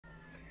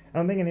I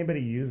don't think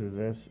anybody uses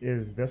this.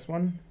 Is this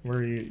one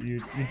where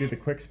you do the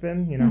quick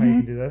spin? You know how you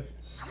can do this.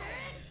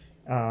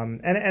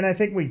 And I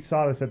think we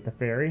saw this at the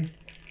ferry,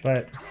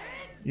 but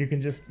you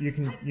can just you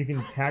can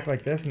attack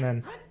like this and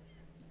then.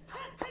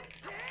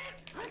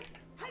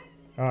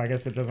 Oh, I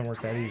guess it doesn't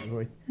work that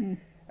easily.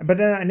 But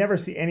then I never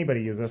see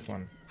anybody use this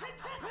one.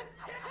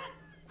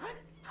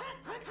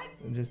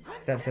 Just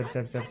stab, stab,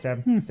 stab, stab,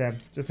 stab, stab.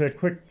 Just a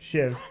quick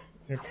shiv.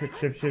 A quick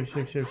shiv, shiv,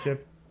 shiv, shiv,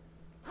 shiv.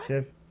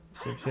 Shiv,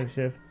 shiv, shiv,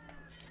 shiv.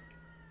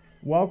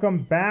 Welcome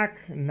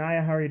back,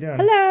 Naya. How are you doing?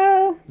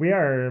 Hello! We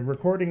are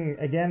recording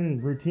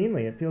again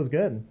routinely. It feels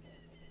good.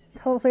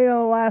 Hopefully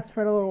it'll last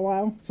for a little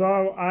while.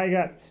 So I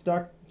got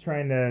stuck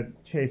trying to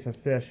chase a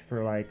fish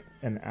for like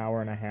an hour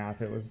and a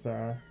half. It was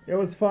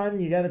fun.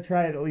 You got to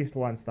try it at least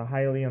once, the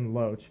Hylian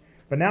Loach.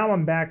 But now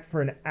I'm back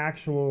for an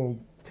actual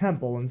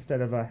temple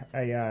instead of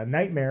a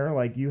nightmare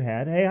like you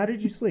had. Hey, how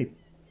did you sleep?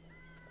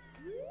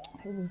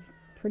 It was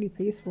pretty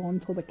peaceful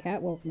until the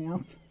cat woke me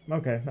up.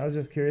 Okay, I was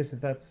just curious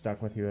if that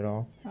stuck with you at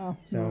all. Oh,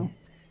 So, no.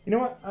 you know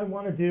what I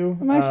want to do?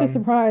 I'm actually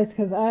surprised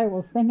because I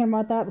was thinking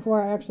about that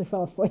before I actually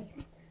fell asleep.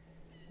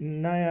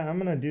 Naya, I'm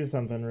going to do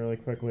something really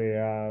quickly.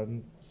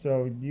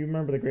 So, you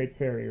remember the Great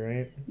Fairy,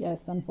 right?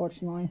 Yes,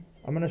 unfortunately.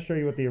 I'm going to show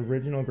you what the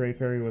original Great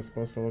Fairy was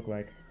supposed to look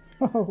like.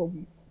 Oh.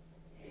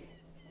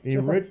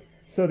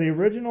 So, the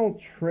original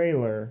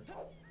trailer,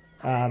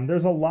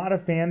 there's a lot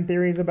of fan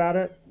theories about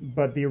it,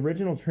 but the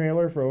original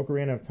trailer for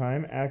Ocarina of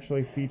Time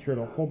actually featured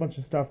a whole bunch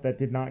of stuff that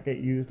did not get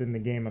used in the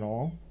game at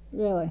all.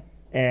 Really?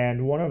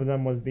 And one of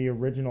them was the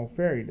original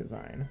fairy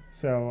design.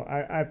 So,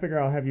 I figure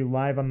I'll have you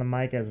live on the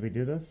mic as we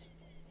do this.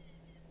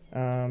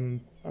 I'm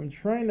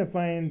trying to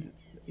find...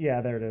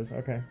 Yeah, there it is.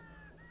 Okay.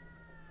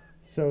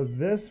 So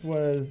this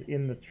was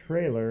in the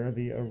trailer.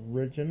 The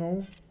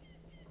original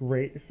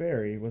Great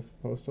Fairy was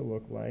supposed to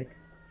look like...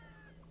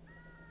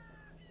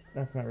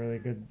 That's not really a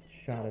good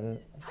shot of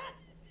it.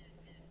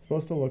 It's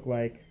supposed to look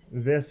like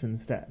this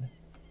instead.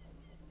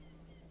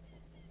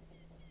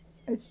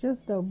 It's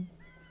just a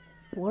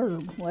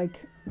blurb, like...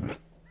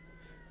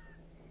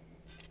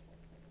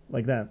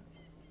 Like that.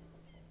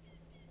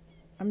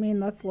 I mean,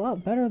 that's a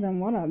lot better than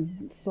what I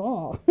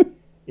saw.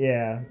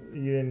 Yeah,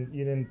 you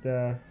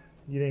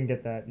didn't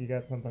get that. You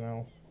got something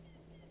else.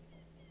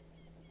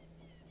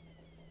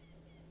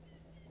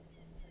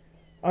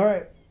 All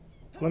right,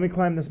 let me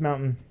climb this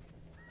mountain.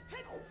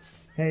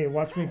 Hey,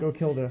 watch me go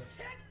kill this,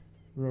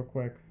 real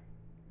quick.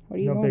 What are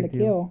you No going to big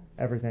deal. kill?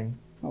 Everything.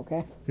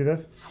 Okay. See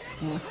this?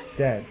 Yeah.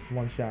 Dead.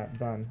 One shot.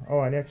 Done. Oh,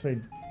 I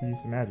actually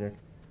used some magic.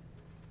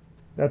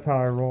 That's how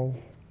I roll.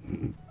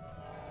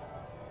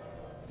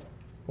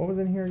 What was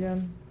in here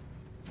again?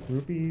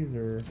 Rupees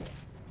or...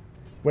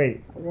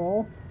 Wait.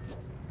 Roll?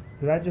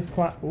 Did I just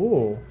climb?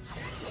 Ooh.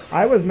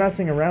 I was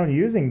messing around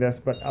using this,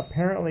 but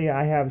apparently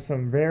I have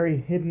some very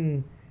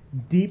hidden,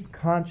 deep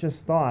subconscious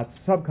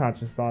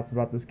thoughts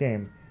about this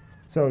game.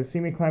 So, see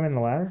me climbing the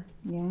ladder?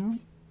 Yeah.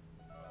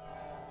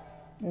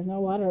 There's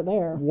no ladder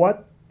there.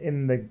 What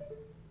in the...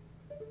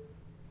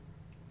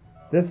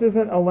 This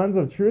isn't a Lens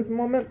of Truth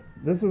moment?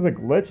 This is a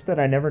glitch that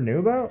I never knew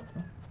about?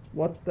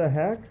 What the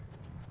heck?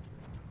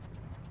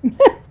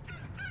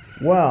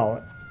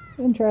 Well...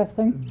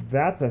 Interesting.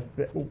 That's a...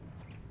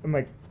 I'm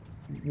like,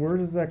 where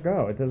does that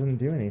go? It doesn't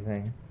do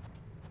anything.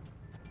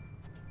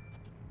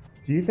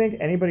 Do you think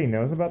anybody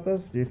knows about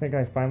this? Do you think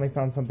I finally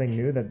found something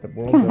new that the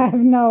world... I have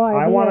no idea.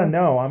 I want to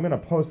know. I'm going to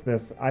post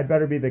this. I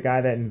better be the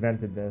guy that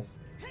invented this.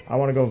 I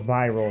want to go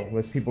viral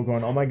with people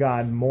going, oh my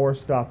god, more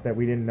stuff that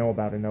we didn't know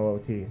about in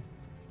OOT.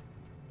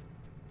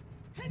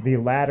 The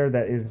ladder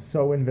that is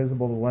so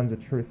invisible the Lens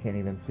of Truth can't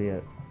even see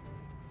it.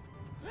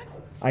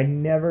 I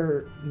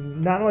never...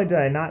 Not only did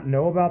I not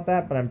know about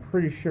that, but I'm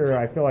pretty sure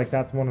I feel like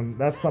that's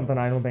something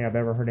I don't think I've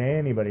ever heard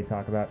anybody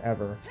talk about,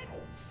 ever.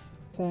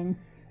 Thing.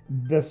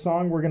 The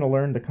song we're going to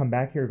learn to come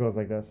back here goes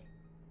like this.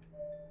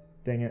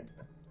 Dang it.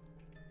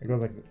 It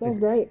goes like... That was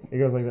great. It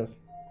goes like this.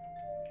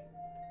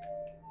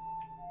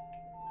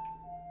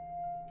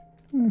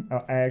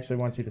 Oh, I actually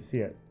want you to see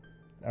it.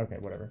 Okay,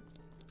 whatever.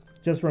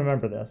 Just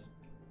remember this.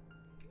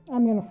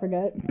 I'm gonna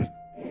forget.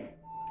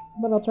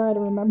 But I'll try to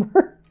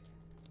remember.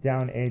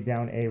 Down, right,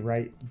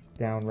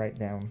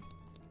 down.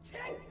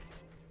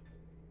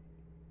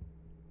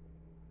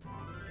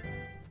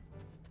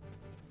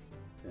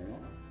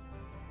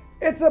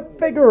 It's a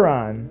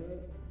Bigoron!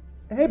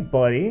 Hey,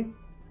 buddy.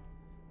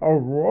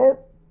 Alright.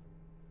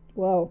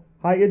 Whoa.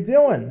 How you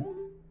doing?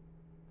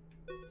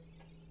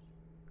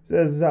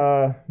 Says,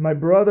 my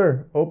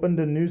brother opened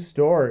a new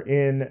store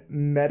in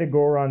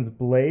Metagoron's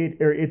Blade,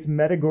 it's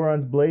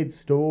Metagoron's Blade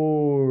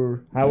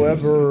store.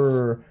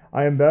 However,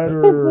 I am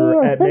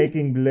better at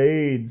making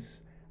blades.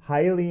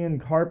 Hylian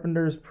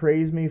carpenters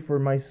praise me for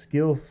my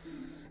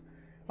skills.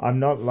 I'm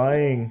not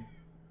lying.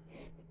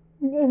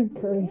 Good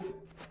grief.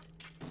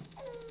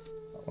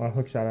 Well,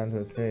 hook shot onto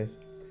his face.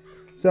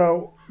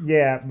 So,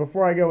 yeah,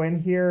 before I go in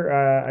here,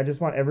 I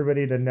just want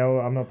everybody to know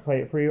I'm going to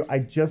play it for you. I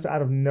just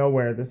out of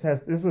nowhere, this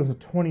is a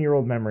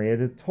 20-year-old memory.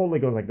 It totally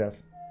goes like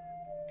this.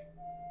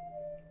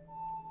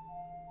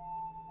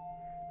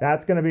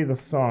 That's going to be the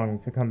song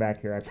to come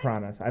back here, I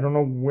promise. I don't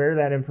know where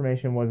that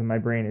information was in my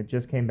brain. It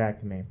just came back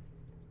to me.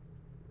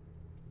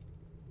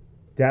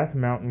 Death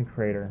Mountain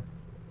Crater.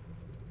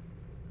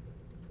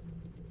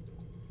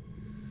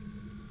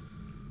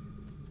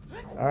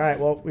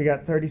 Alright, well, we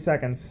got 30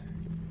 seconds.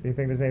 Do you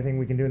think there's anything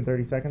we can do in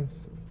 30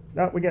 seconds?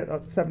 No, we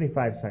got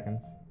 75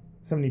 seconds.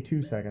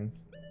 72 seconds.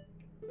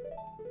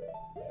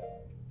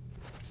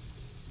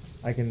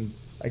 I can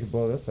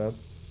blow this up.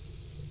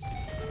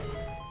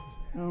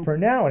 Oh. For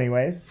now,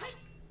 anyways,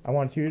 I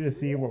want you to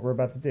see what we're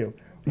about to do.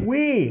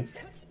 Whee!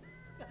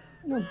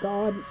 Oh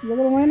god, you're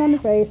gonna land on your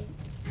face.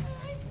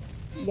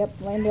 Yep,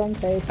 land on your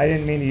face. I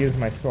didn't mean to use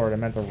my sword, I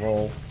meant to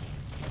roll.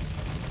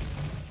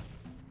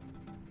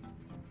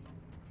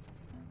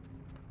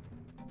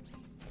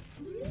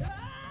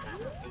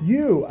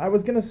 I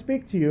was gonna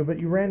speak to you, but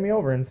you ran me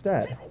over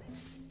instead.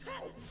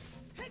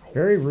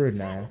 Very rude,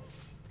 Naya.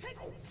 I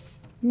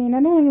mean,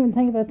 I don't even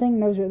think that thing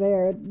knows you're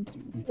there.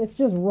 It's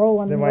just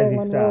rolling, then why does he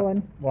rolling, stop?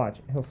 rolling.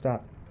 Watch, he'll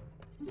stop.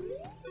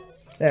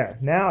 There,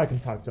 now I can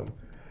talk to him.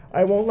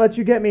 I won't let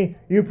you get me.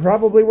 You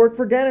probably work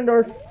for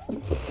Ganondorf.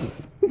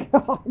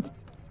 God.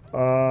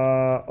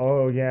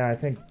 Oh yeah, I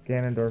think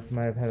Ganondorf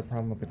might have had a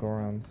problem with the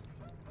Gorons.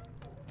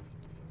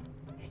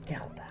 He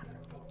killed them.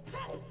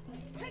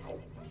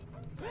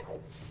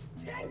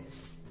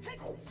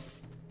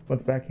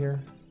 What's back here?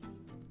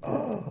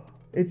 Oh,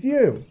 it's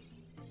you!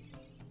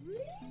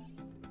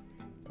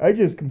 I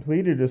just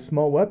completed a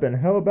small weapon.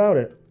 How about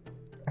it?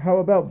 How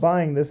about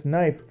buying this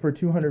knife for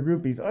 200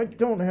 rupees? I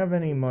don't have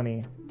any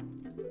money.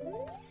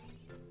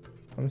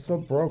 I'm so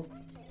broke.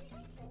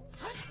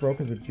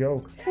 Broke as a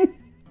joke.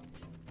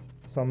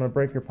 So I'm gonna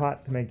break your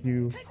pot to make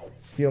you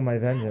feel my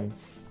vengeance.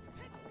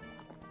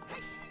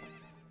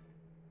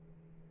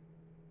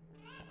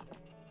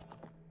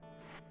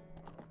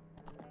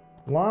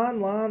 Lon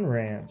Lon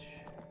Ranch.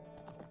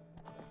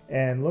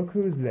 And look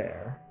who's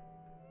there.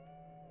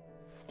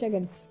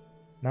 Chicken.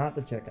 Not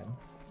the chicken.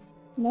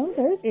 No,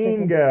 there's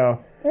chicken. Ingo.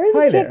 There's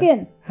Hi a chicken.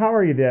 There. How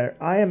are you there?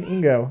 I am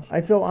Ingo.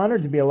 I feel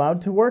honored to be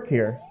allowed to work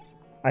here.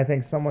 I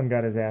think someone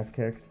got his ass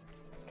kicked.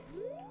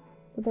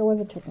 But there was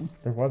a chicken.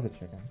 There was a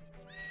chicken.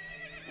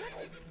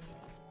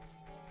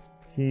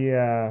 He,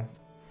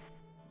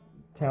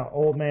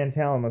 old man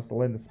Talon must have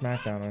laid the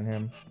smackdown on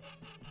him.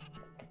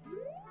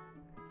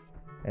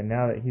 And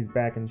now that he's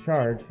back in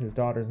charge, his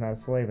daughter's not a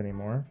slave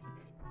anymore.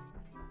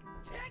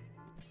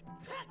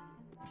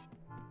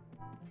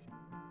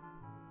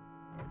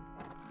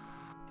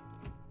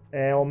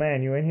 Hey, old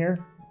man, you in here?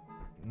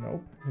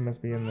 Nope. He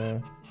must be in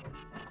the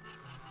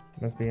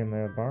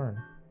barn.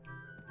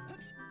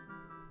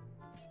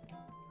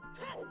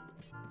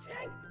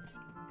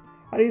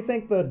 How do you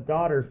think the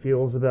daughter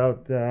feels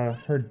about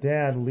her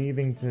dad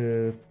leaving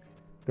to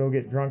go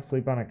get drunk,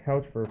 sleep on a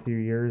couch for a few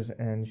years,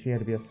 and she had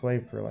to be a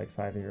slave for like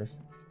 5 years?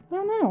 I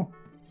don't know.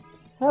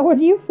 How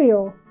would you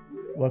feel?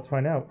 Let's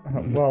find out.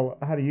 Well,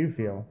 how do you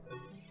feel?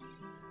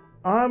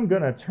 I'm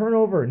gonna turn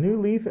over a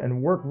new leaf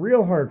and work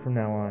real hard from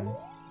now on.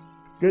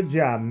 Good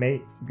job,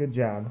 mate. Good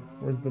job.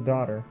 Where's the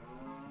daughter?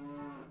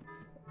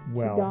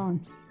 Well, She's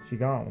gone. She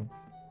gone.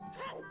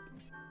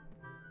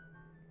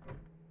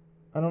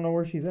 I don't know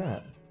where she's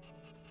at.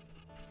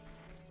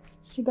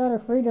 She got her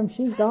freedom.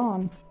 She's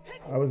gone.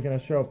 I was gonna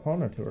show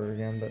Epona to her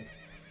again, but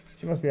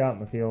she must be out in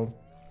the field.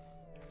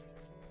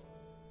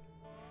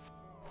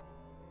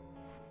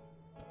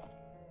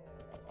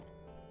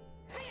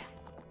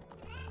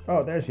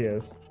 Oh, there she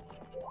is.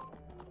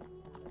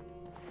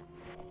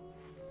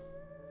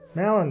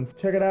 Malin,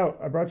 check it out.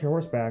 I brought your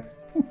horse back.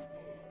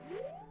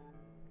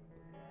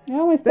 I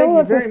only stole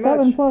it for very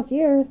much. 7+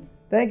 years.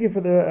 Thank you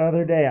for the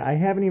other day. I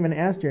haven't even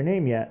asked your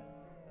name yet.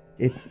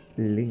 It's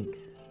Link.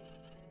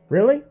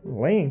 Really?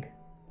 Link?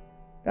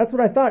 That's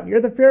what I thought.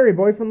 You're the fairy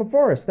boy from the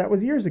forest. That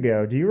was years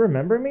ago. Do you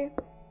remember me?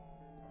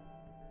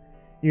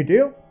 You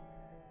do?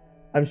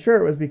 I'm sure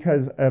it was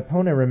because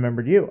Epona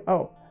remembered you.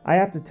 Oh, I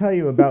have to tell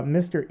you about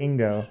Mr.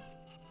 Ingo.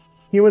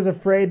 He was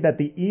afraid that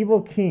the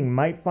evil king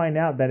might find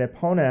out that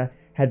Epona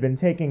had been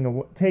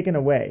taken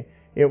away.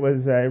 It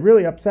was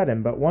really upset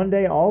him, but one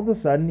day, all of a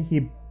sudden,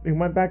 he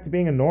went back to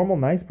being a normal,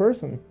 nice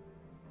person.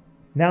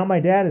 Now my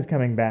dad is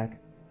coming back.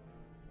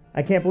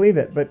 I can't believe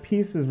it, but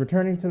peace is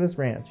returning to this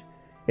ranch.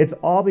 It's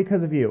all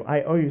because of you.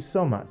 I owe you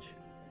so much.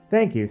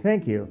 Thank you,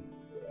 thank you.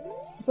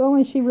 If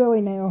only she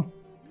really knew.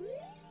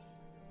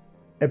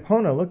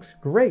 Epona looks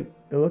great.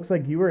 It looks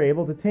like you were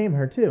able to tame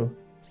her, too.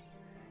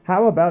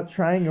 How about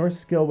trying your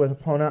skill with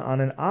Epona on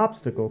an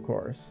obstacle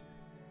course?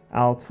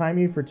 I'll time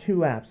you for 2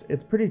 laps.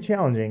 It's pretty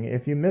challenging.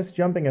 If you miss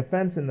jumping a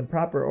fence in the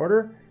proper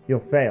order,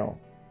 you'll fail.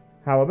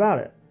 How about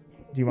it?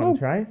 Do you want to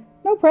try?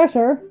 No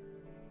pressure.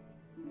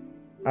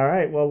 All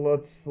right, well,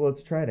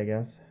 let's try it, I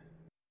guess.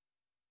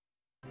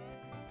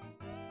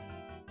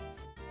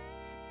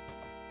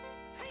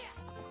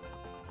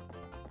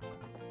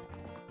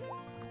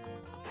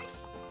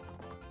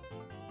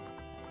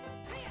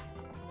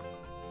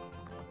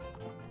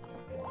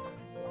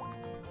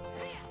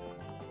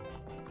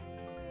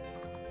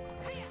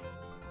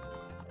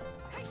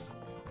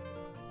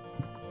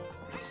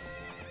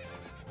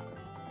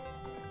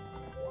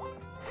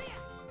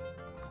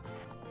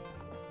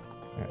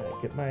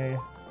 Alright, get my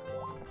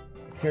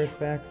carrots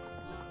back.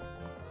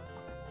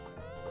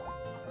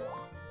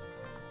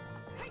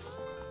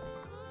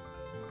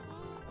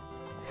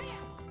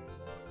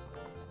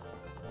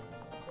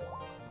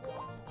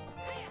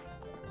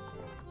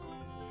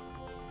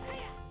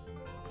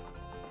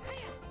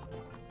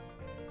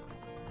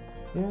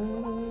 There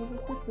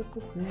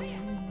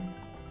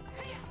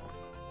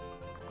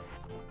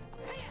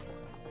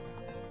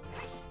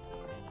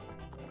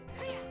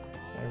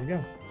we go.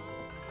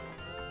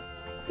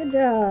 Good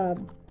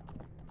job.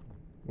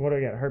 What do I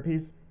get?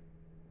 Harpies?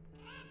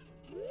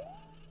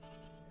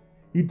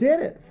 You did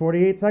it!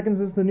 48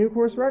 seconds is the new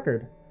course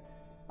record.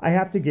 I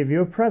have to give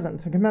you a present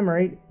to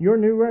commemorate your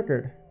new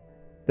record.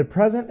 The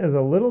present is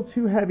a little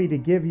too heavy to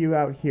give you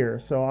out here,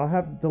 so I'll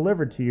have it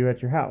delivered to you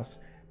at your house.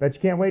 Bet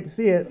you can't wait to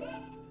see it.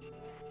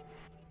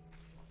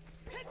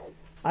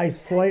 I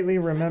slightly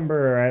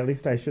remember, or at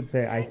least I should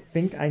say, I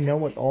think I know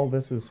what all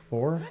this is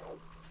for.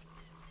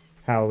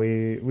 How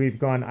we've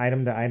gone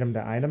item to item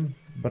to item,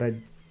 but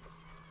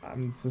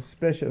I'm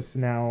suspicious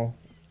now.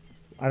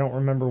 I don't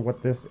remember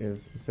what this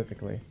is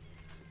specifically.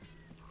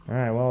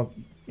 Alright, well,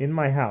 in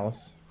my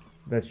house,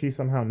 that she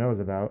somehow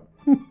knows about.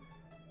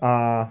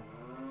 Hey,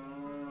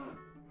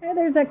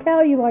 there's that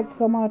cow you liked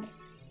so much.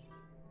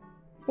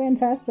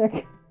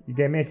 Fantastic. You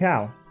gave me a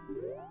cow.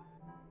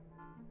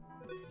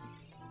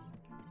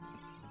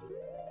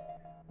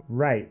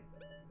 Right.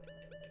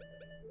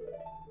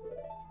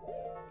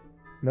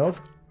 Milk?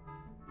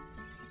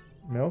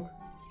 Milk?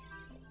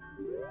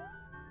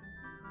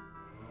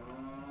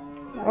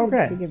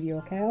 Okay. To give you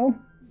a cow.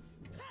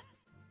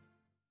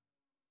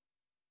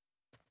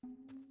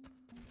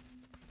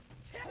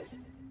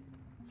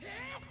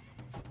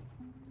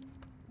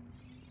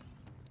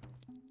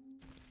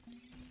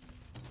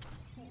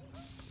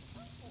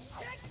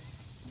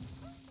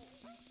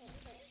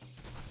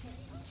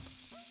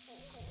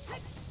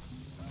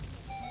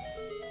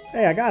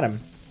 Hey, I got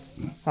him.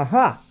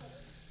 Haha.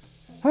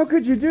 How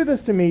could you do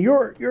this to me?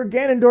 You're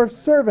Ganondorf's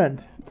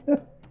servant.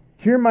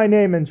 Hear my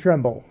name and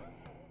tremble.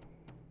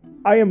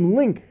 I am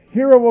Link,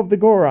 hero of the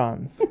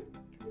Gorons.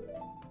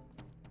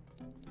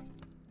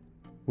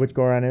 Which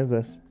Goron is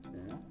this?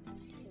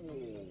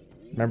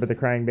 Remember the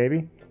crying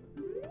baby?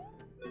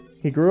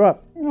 He grew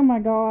up. Oh my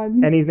god.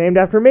 And he's named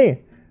after me.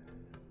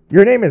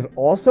 Your name is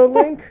also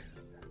Link?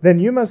 Then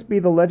you must be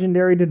the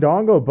legendary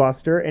Dodongo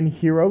Buster and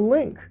hero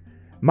Link.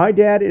 My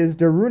dad is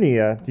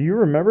Darunia. Do you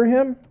remember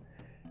him?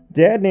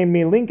 Dad named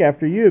me Link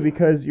after you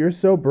because you're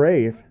so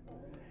brave.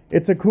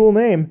 It's a cool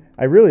name.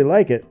 I really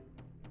like it.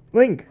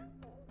 Link,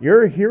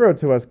 you're a hero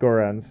to us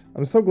Gorons.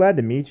 I'm so glad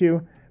to meet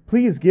you.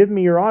 Please give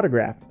me your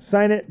autograph.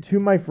 Sign it to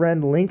my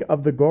friend Link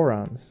of the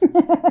Gorons.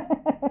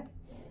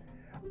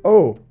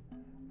 Oh,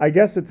 I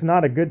guess it's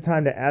not a good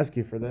time to ask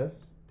you for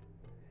this.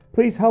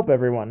 Please help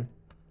everyone.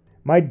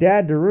 My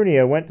dad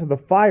Darunia went to the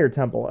fire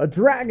temple. A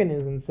dragon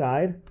is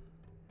inside.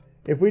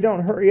 If we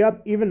don't hurry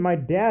up, even my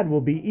dad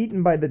will be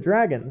eaten by the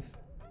dragons.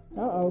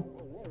 Uh-oh.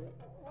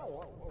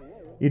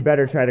 You'd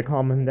better try to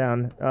calm him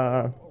down,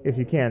 if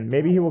you can.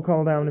 Maybe he will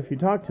calm down if you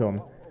talk to him.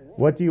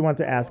 What do you want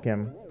to ask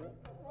him?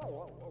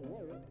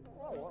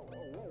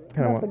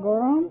 About the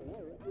Gorons?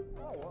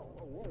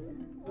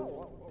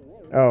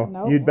 Oh,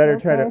 nope, you'd better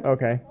try to...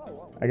 Okay.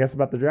 I guess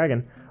about the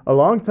dragon. A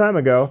long time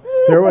ago,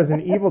 there was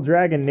an evil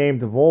dragon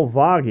named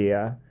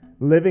Volvagia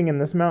living in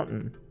this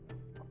mountain.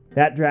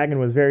 That dragon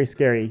was very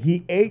scary.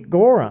 He ate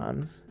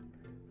Gorons.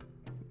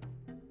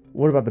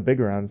 What about the big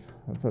Gorons?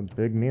 That's a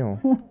big meal.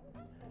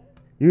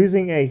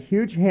 Using a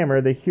huge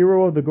hammer, the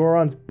hero of the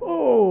Gorons,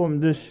 boom,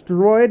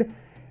 destroyed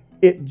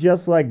it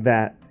just like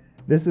that.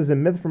 This is a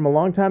myth from a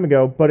long time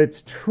ago, but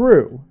it's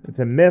true. It's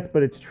a myth,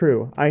 but it's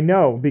true. I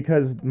know,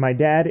 because my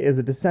dad is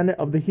a descendant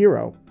of the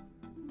hero.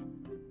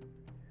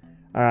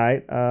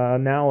 Alright,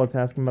 now let's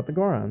ask him about the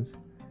Gorons.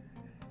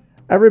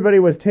 Everybody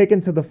was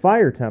taken to the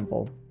fire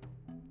temple.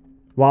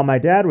 While my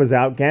dad was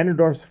out,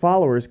 Ganondorf's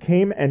followers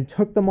came and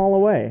took them all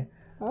away.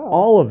 Oh.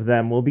 All of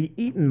them will be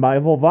eaten by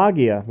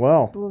Volvagia.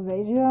 Well...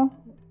 Volvagia?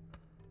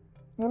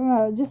 I don't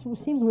know, it just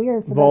seems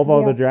weird for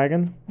Volvo that to be the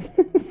dragon?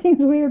 Seems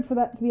weird for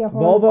that to be a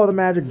hard... Volvo the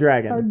magic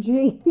dragon.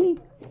 RG.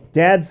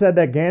 Dad said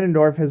that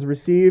Ganondorf has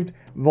received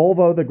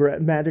Volvo the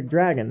magic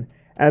dragon.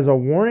 As a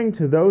warning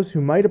to those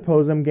who might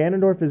oppose him,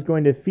 Ganondorf is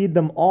going to feed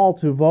them all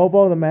to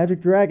Volvo the magic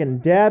dragon.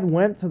 Dad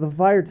went to the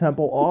fire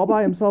temple all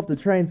by himself to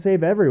try and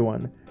save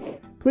everyone.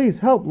 Please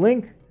help,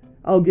 Link.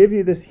 I'll give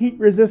you this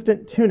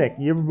heat-resistant tunic.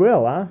 You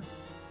will, huh?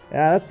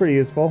 Yeah, that's pretty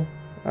useful.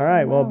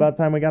 Alright, well, about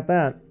time we got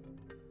that.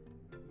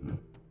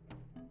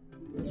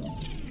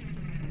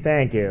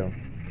 Thank you.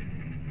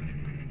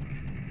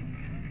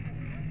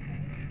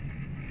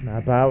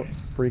 About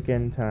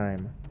freaking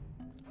time.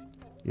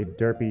 You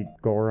derpy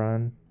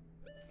Goron.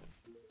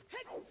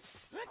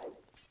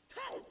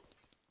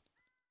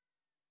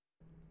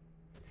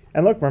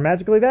 And look, we're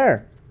magically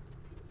there.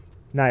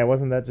 Naya,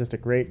 wasn't that just a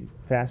great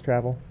fast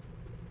travel?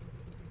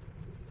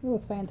 It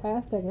was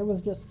fantastic. It was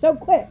just so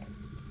quick.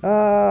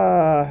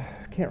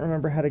 Can't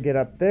remember how to get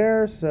up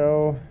there,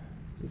 so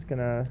just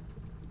gonna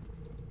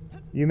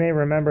You may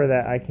remember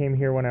that I came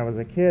here when I was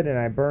a kid and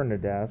I burned to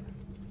death.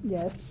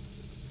 Yes.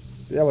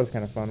 That was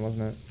kind of fun,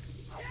 wasn't it?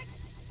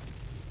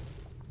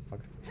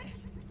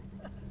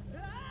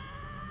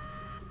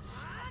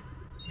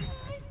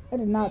 I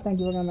did not think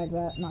you were gonna make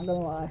that, not gonna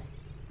lie.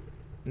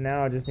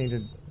 Now I just need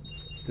to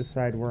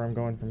decide where I'm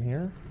going from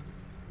here.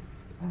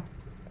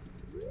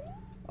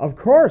 Of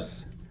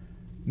course!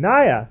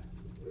 Naya!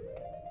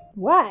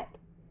 What?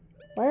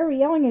 Why are we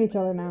yelling at each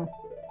other now?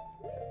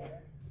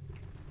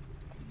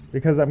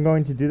 Because I'm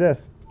going to do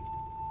this.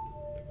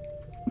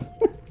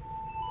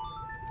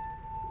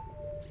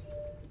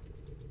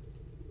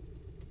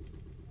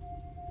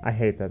 I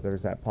hate that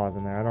there's that pause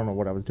in there. I don't know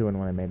what I was doing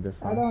when I made this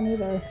song. I don't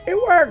either. It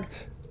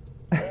worked!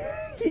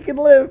 He can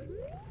live!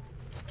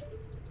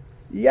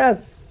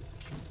 Yes!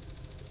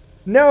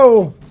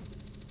 No!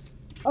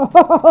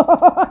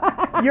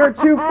 You're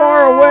too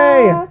far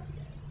away!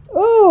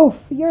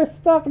 Oof! You're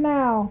stuck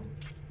now.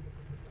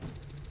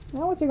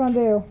 Now what you gonna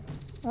do?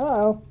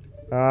 Uh-oh.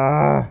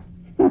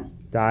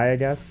 Die, I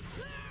guess.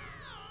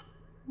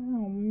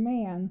 Oh,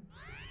 man.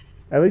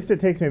 At least it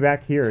takes me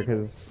back here,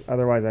 because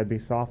otherwise I'd be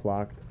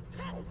soft-locked.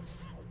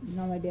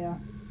 No idea.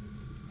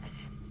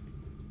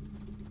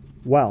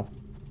 Well,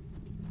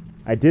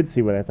 I did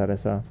see what I thought I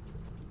saw.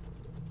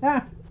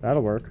 Ah!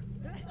 That'll work.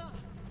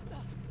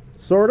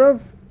 Sort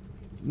of.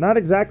 Not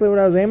exactly what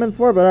I was aiming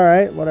for, but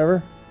alright,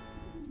 whatever.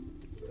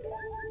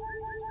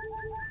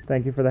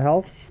 Thank you for the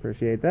health.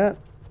 Appreciate that.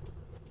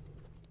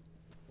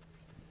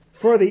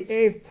 For the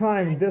 8th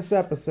time this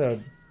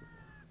episode.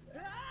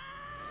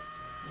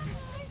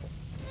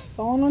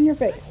 Falling on your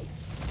face.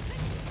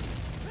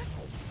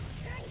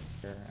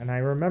 And I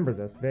remember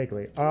this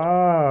vaguely.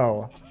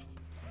 Oh.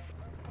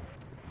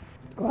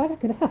 Glad I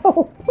could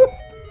help.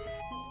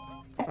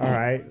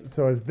 Alright,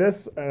 so is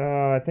this...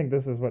 I think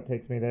this is what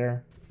takes me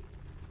there.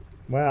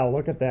 Wow,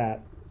 look at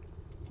that.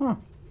 Huh.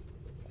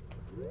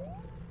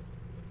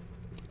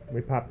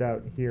 We popped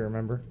out here,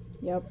 remember?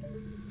 Yep.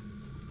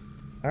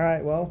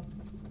 Alright, well.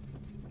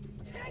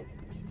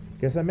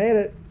 Guess I made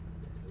it.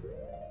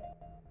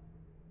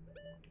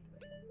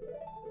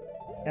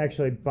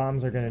 Actually,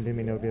 bombs are going to do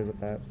me no good with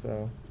that,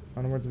 so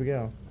onwards we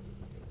go.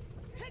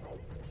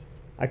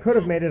 I could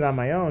have made it on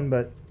my own,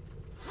 but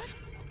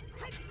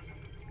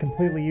it's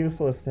completely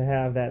useless to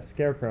have that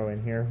scarecrow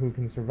in here who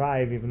can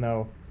survive even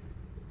though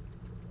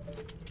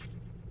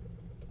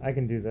I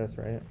can do this,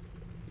 right?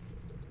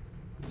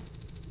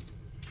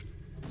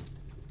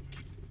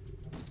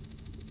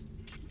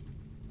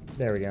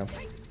 There we go.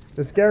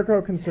 The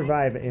scarecrow can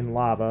survive in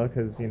lava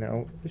because, you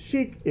know,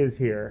 Sheik is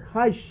here.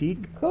 Hi,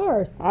 Sheik. Of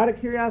course. Out of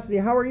curiosity,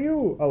 how are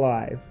you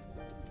alive?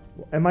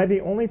 Am I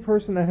the only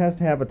person that has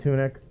to have a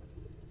tunic?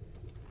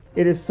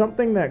 It is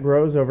something that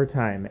grows over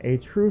time. A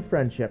true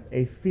friendship.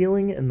 A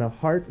feeling in the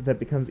heart that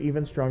becomes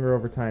even stronger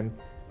over time.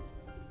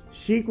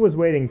 Sheik was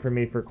waiting for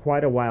me for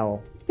quite a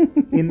while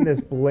in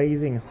this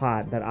blazing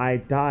hot that I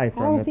die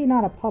from. How is he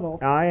not a puddle?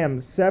 I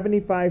am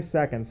 75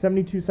 seconds,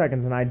 72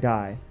 seconds, and I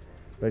die.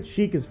 But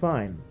Sheik is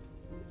fine.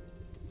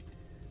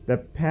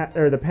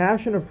 The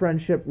passion of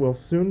friendship will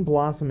soon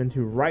blossom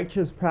into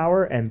righteous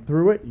power, and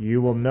through it,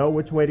 you will know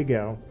which way to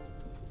go.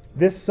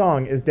 This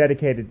song is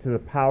dedicated to the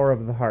power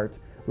of the heart.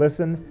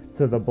 Listen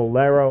to the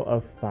Bolero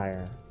of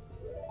Fire.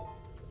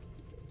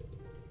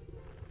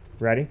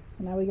 Ready?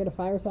 So now we get a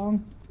fire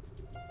song?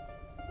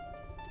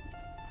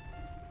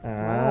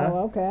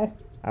 Wow, okay.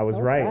 I was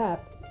That right.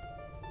 Fast.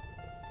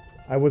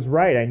 I was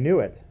right. I knew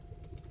it.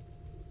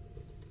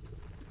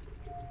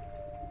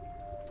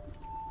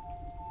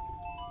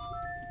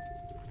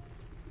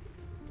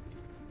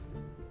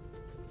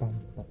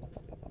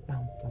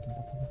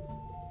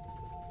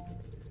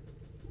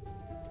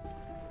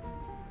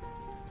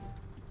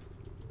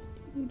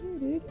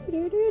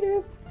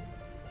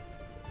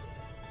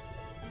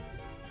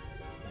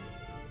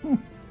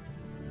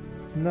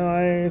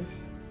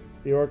 Nice.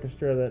 The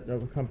orchestra that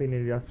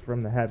accompanied us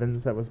from the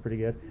heavens, that was pretty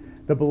good.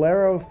 The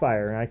Bolero of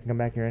Fire. I can come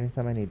back here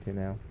anytime I need to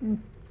now.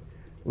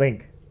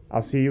 Link,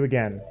 I'll see you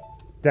again.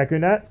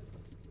 Dekunut?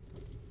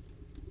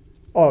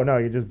 Oh, no,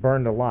 you just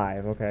burned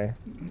alive. Okay.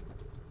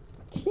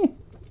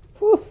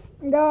 Oof,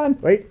 I'm gone.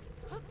 Wait.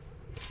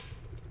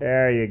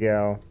 There you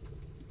go.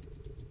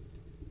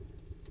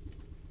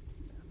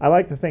 I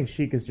like to think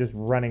Sheik is just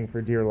running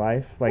for dear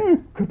life. Like,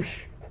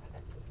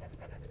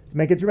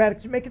 make it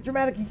dramatic. Make it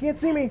dramatic. You can't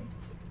see me.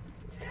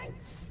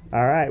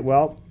 All right.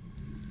 Well,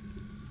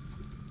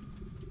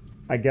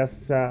 I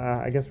guess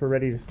we're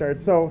ready to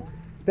start. So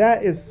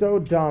that is so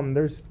dumb.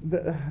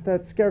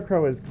 That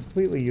scarecrow is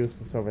completely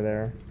useless over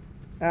there.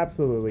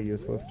 Absolutely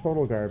useless.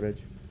 Total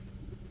garbage.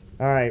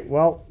 All right.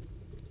 Well,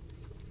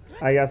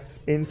 I guess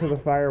into the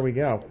fire we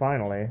go.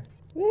 Finally.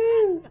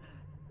 Woo.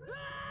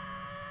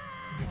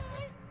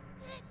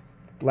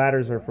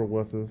 Ladders are for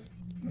wusses.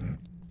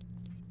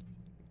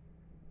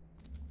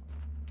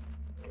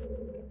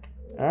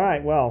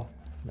 Alright, well,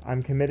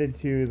 I'm committed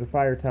to the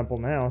fire temple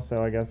now,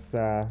 so I guess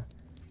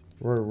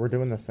we're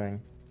doing this thing.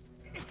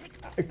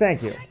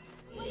 Thank you.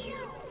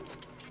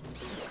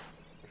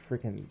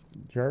 Freaking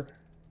jerk.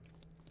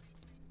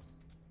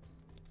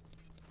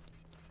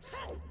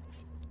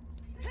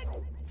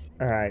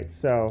 Alright,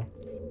 so...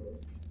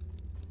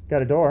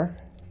 Got a door.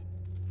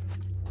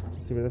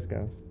 Let's see where this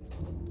goes.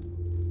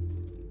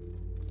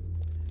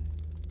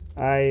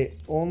 I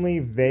only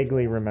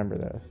vaguely remember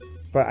this.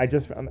 But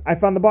I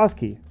found the boss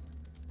key.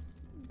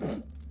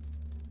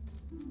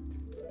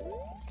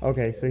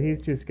 Okay, so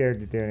he's too scared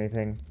to do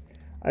anything.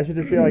 I should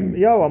just be like,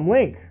 yo, I'm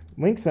Link.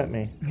 Link sent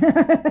me. Do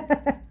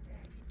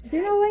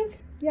you know Link?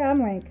 Yeah,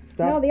 I'm Link.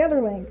 Stop. No, the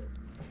other Link.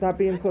 Stop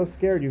being so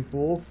scared, you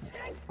fools.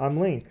 I'm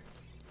Link.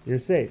 You're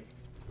safe.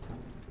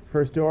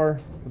 First door,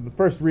 the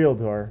first real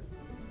door.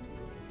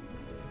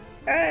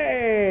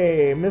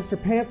 Hey, Mr.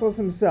 Pantsless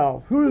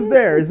himself. Who's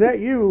there? Is that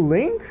you,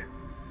 Link?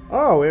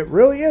 Oh, it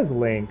really is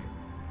Link.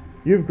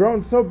 You've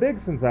grown so big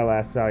since I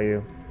last saw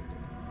you.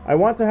 I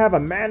want to have a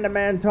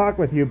man-to-man talk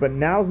with you, but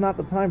now's not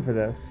the time for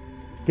this.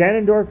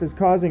 Ganondorf is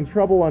causing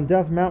trouble on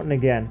Death Mountain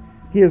again.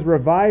 He has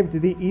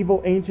revived the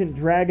evil ancient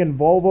dragon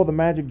Volvo the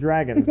Magic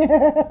Dragon.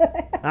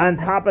 On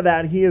top of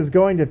that, he is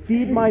going to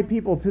feed my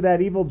people to that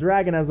evil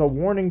dragon as a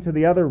warning to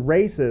the other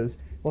races.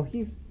 Well,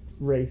 he's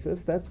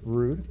racist. That's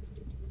rude.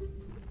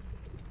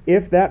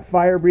 If that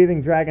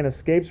fire-breathing dragon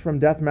escapes from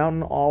Death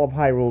Mountain, all of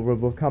Hyrule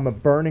will become a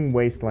burning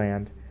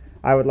wasteland.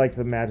 I would like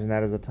to imagine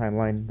that as a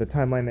timeline. The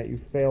timeline that you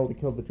fail to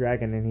kill the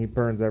dragon and he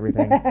burns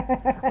everything.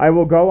 I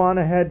will go on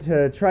ahead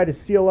to try to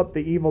seal up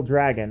the evil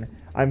dragon.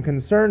 I'm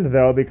concerned,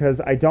 though,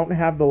 because I don't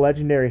have the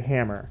legendary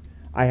hammer.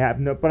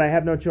 But I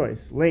have no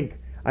choice. Link,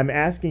 I'm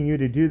asking you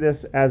to do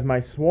this as my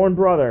sworn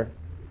brother.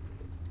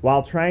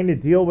 While trying to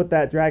deal with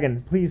that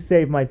dragon, please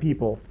save my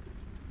people.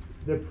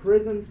 The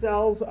prison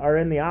cells are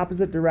in the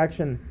opposite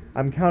direction.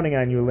 I'm counting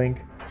on you, Link.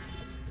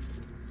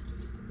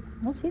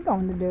 What's he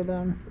going to do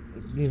then?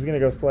 He's gonna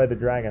go slay the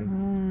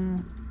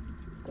dragon.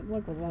 Good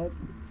luck with that.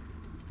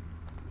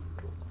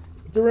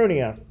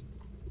 Darunia,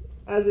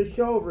 as a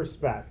show of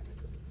respect,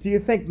 do you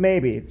think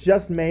maybe,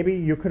 just maybe,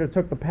 you could have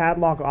took the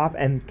padlock off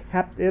and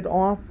kept it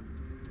off?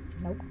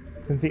 Nope.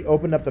 Since he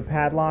opened up the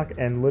padlock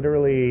and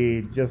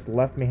literally just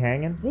left me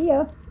hanging? See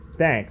ya.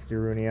 Thanks,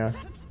 Darunia.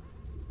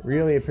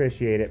 Really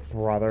appreciate it,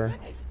 brother.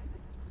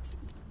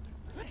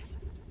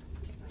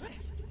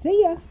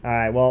 See ya.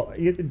 Alright, well,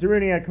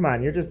 Darunia, come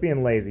on, you're just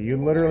being lazy. You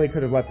literally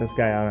could have let this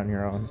guy out on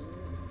your own.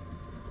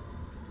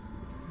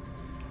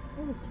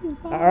 That was too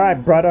far.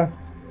 Alright, brother.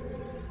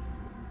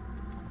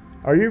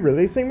 Are you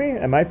releasing me?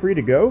 Am I free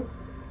to go?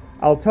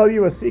 I'll tell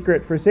you a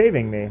secret for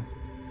saving me.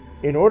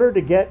 In order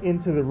to get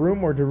into the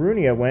room where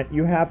Darunia went,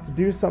 you have to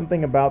do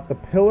something about the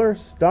pillar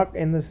stuck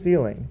in the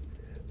ceiling.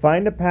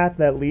 Find a path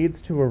that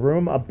leads to a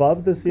room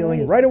above the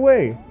ceiling right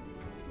away.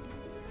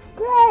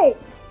 Great!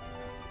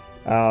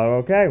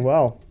 Okay,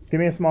 well,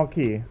 give me a small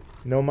key.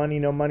 No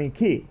money,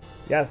 key.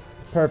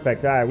 Yes,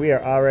 perfect. Alright, we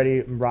are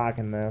already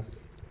rocking this.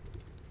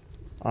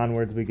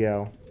 Onwards we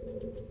go.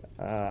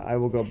 I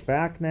will go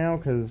back now,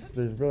 because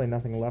there's really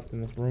nothing left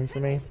in this room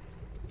for me.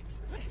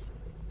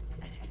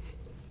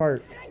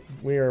 Fart.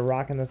 We are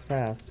rocking this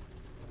fast.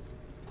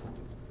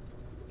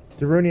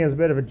 Darunia is a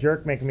bit of a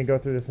jerk making me go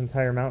through this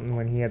entire mountain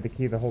when he had the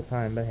key the whole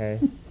time, but hey.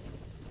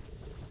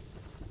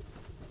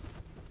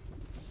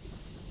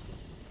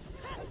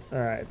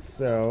 Alright,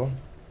 so...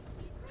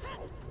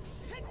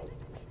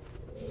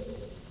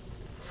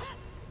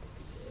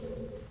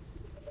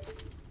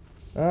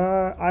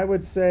 I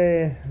would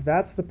say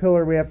that's the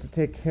pillar we have to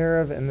take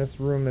care of, and this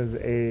room is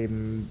a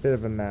bit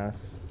of a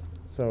mess.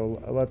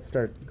 So let's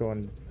start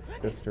going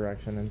this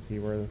direction and see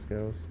where this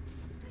goes.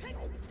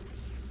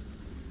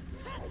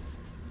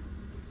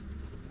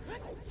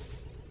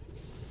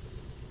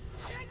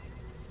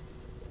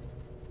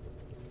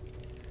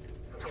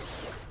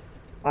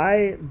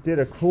 I did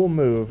a cool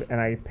move, and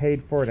I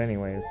paid for it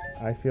anyways.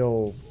 I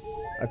feel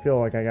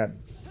like I got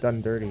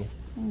done dirty.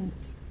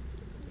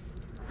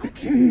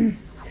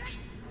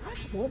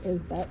 What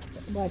is that?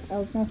 Like, I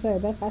was gonna say,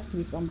 that has to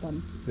be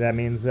something. That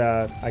means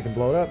I can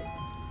blow it up.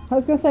 I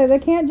was gonna say, they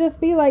can't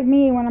just be like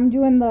me when I'm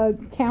doing the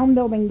town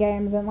building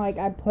games and, like,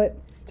 I put...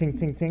 Tink,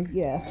 tink, tink.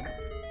 Yeah.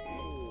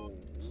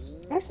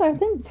 Actually, I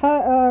think,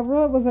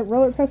 was it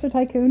Roller Coaster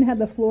Tycoon had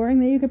the flooring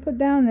that you could put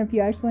down, and if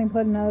you actually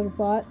put another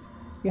plot,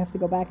 you have to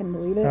go back and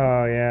delete it.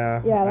 Oh,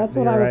 yeah. Yeah, that's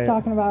what I was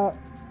talking about.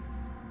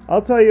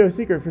 I'll tell you a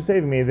secret for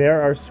saving me.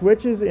 There are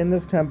switches in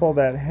this temple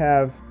that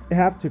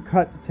have to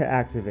cut to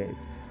activate.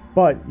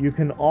 But you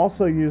can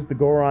also use the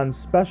Goron's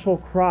special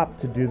crop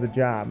to do the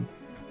job.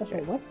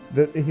 Special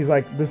what? He's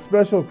like, the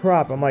special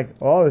crop. I'm like,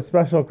 oh, the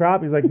special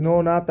crop? He's like,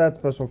 no, not that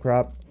special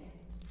crop.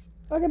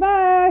 Okay,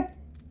 bye!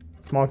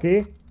 Small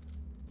key?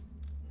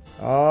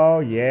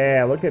 Oh,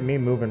 yeah. Look at me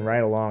moving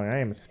right along. I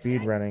am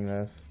speed running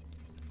this.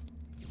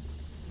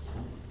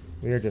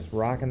 We are just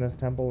rocking this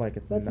temple like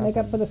it's Let's nothing. make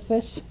up for the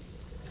fish.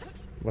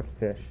 What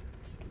fish?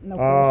 No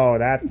Oh, fish.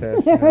 that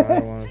fish. No, I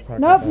don't want to talk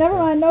Nope, about never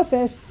that mind, no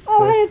fish.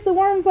 Oh, Fish. hey, it's the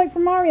worms like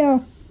from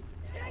Mario.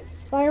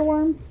 Fire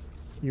worms.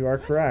 You are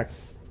correct.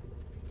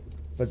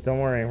 But don't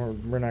worry,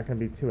 we're not going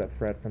to be too at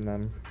threat from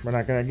them. We're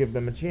not going to give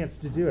them a chance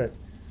to do it.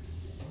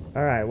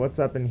 Alright, what's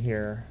up in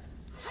here?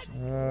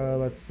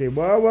 Let's see.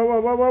 Whoa, whoa,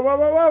 whoa, whoa, whoa, whoa,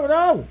 whoa, whoa,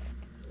 no!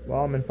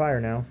 Well, I'm in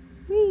fire now.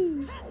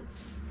 Whee!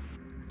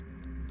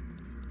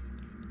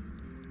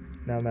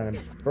 Now that I'm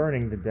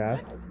burning to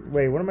death.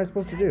 Wait, what am I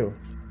supposed to do?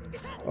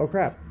 Oh,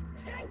 crap.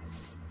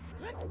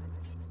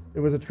 It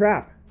was a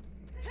trap.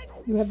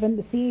 You have been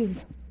deceived.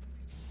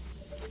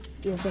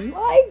 You have been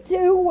lied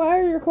to. Why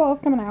are your claws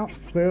coming out?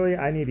 Clearly,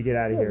 I need to get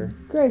out of here.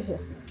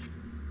 Gracious.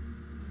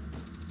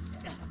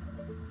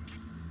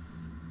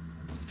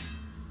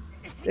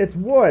 It's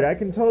wood. I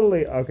can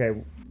totally...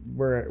 Okay,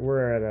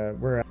 we're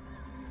at...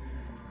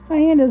 My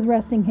hand is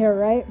resting here,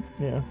 right?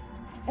 Yeah.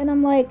 And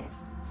I'm like,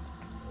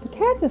 the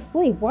cat's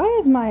asleep. Why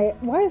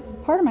is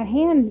part of my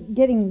hand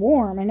getting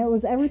warm? And it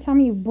was every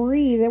time you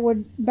breathe, it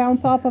would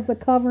bounce off of the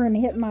cover and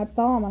hit my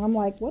thumb. And I'm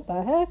like, what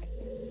the heck?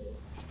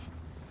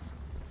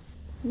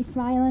 He's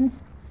smiling.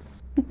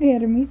 Look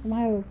at him. He's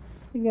smiling.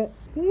 He's got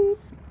food.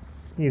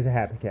 He's a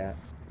happy cat.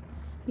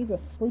 He's a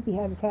sleepy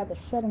happy cat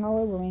that's shedding all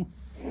over me.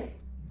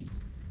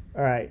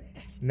 Alright.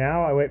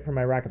 Now I wait for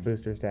my rocket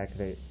boosters to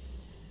activate.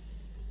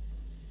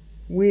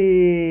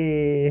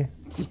 Whee!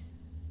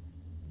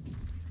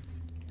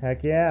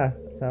 Heck yeah.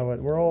 That's how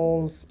it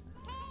rolls.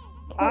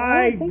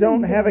 I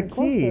don't have a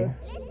key.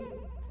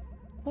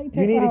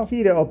 You need a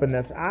key to open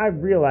this. I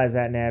realize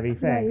that, Navi.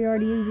 Thanks. Yeah, you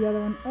already used the other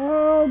one.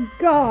 Oh,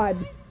 God.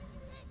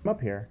 I'm up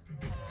here.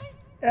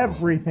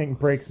 Everything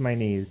breaks my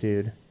knees,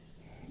 dude.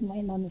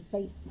 Laying on his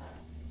face.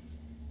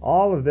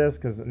 All of this,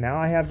 because now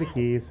I have the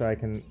key, so I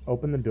can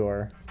open the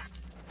door.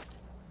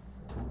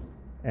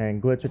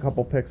 And glitch a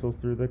couple pixels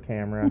through the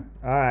camera.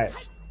 Alright.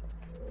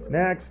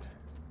 Next.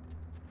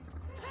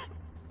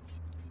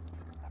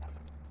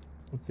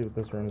 Let's see what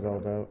this room is all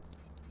about.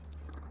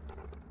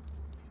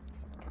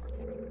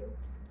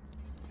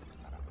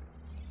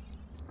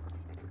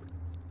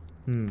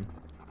 Did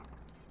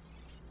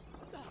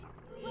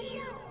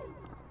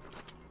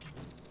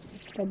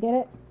I get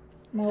it?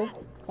 Nope.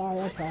 Sorry,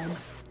 I tried.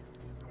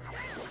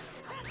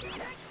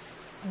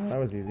 That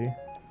was easy.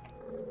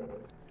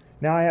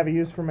 Now I have a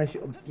use for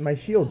my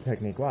shield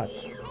technique. Watch.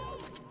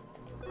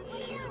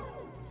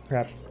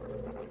 Crap.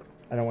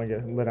 I don't want to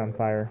get lit on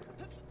fire.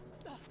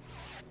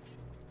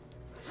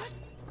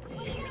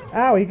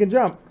 Ow, he can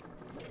jump.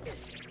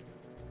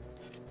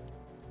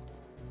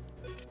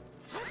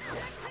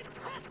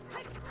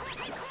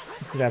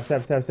 Stab,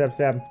 stab, stab, stab,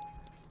 stab.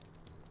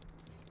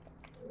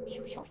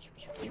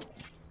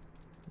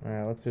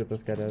 Alright, let's see what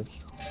this guy does.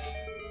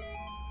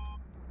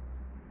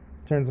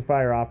 Turns the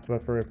fire off,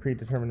 but for a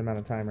predetermined amount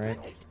of time, right?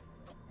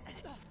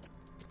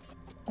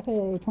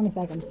 Okay, 20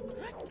 seconds.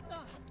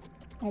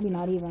 Maybe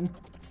not even.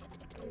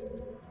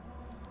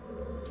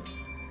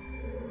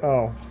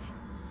 Oh.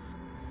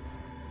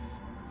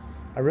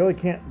 I really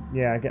can't...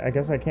 Yeah, I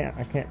guess I can't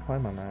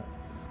climb on that.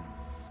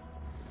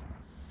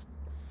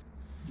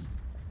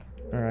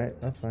 Alright,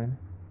 that's fine.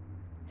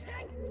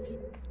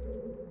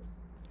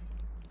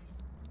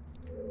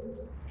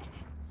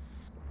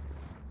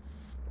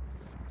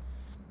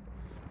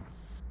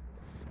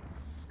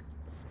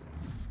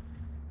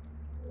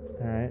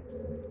 Alright.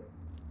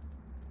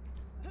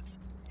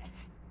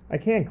 I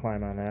can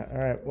climb on that.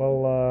 Alright,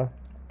 well,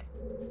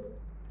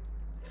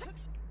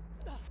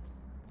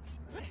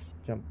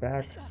 jump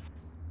back.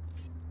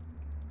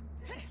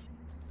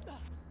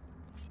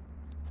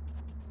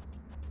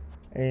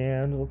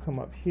 And we'll come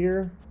up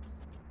here.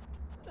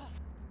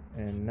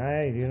 And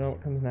now, do you know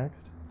what comes next?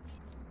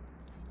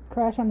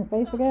 Crash on your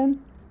face again?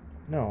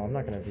 No, I'm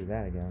not going to do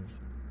that again.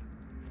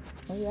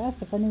 Well, you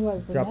asked if I knew what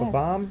was Drop next. a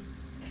bomb.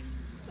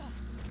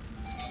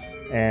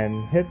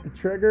 And hit the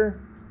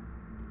trigger.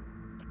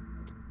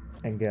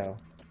 And go.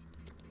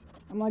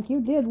 I'm like,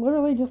 you did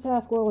literally just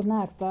ask what was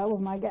next. That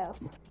was my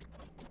guess.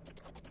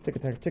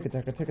 Ticka-tack,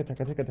 ticka-tack, ticka-tack,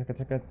 ticka-tack,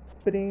 ticka-tack,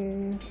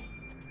 ba-ding.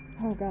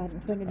 Oh, God. I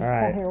think I just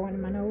Alright. got heroin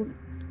in my nose.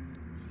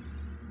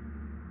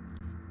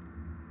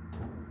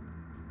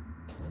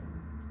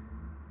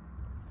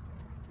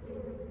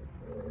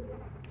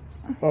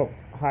 Oh,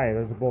 hi,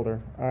 there's a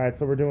boulder. Alright,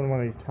 so we're doing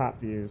one of these top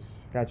views.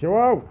 Gotcha.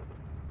 Whoa!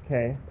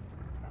 Okay.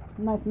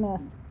 Nice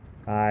miss.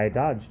 I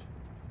dodged.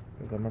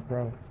 Because I'm a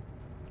pro.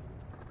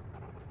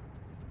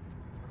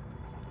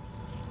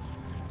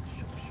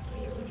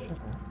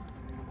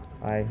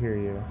 I hear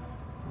you.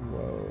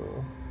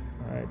 Whoa.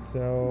 Alright, so...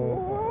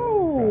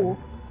 Whoa!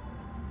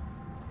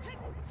 God.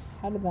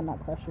 How did that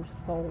not crush your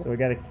soul? So we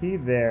got a key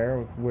there,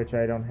 with which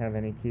I don't have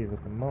any keys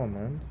at the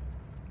moment.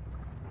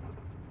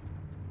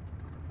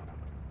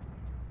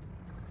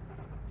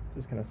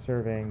 Just kind of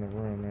surveying the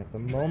room at the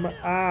moment.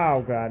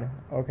 Oh, God.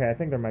 Okay, I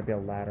think there might be a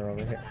ladder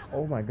over here.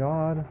 Oh, my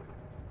God.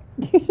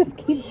 You just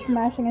keep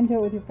smashing into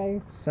it with your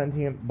face.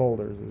 Sentient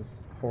boulders is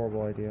a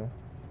horrible idea.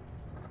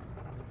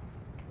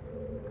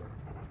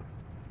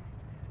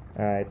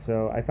 Alright,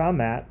 so I found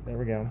that. There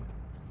we go.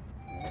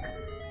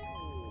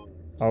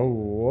 Oh,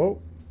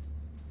 whoa.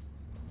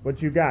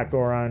 What you got,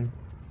 Goron?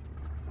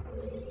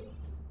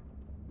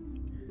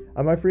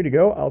 Am I free to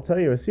go? I'll tell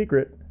you a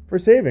secret for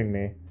saving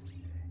me.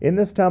 In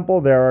this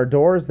temple, there are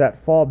doors that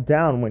fall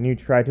down when you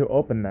try to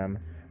open them.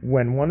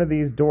 When one of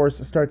these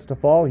doors starts to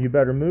fall, you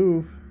better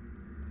move.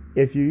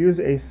 If you use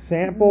a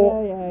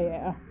sample...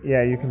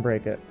 Yeah, you can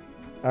break it.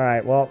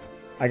 Alright, well,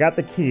 I got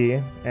the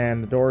key,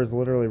 and the door is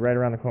literally right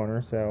around the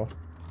corner, so...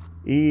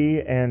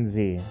 E and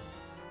Z.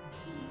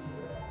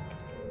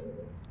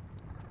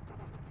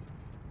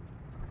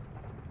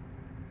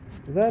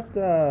 Is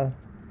that,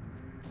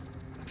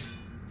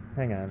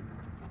 hang on.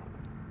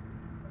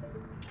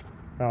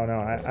 Oh, no,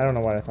 I don't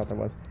know what I thought that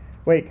was.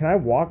 Wait, can I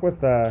walk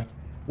with the...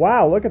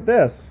 Wow, look at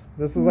this.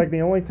 This is like the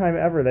only time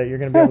ever that you're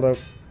going to be able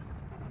to...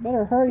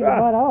 Better hurry your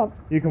butt up.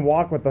 You can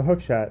walk with the hook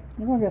shot.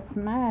 You're going to get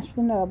smashed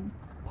into a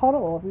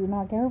puddle if you're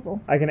not careful.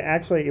 I can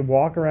actually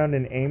walk around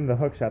and aim the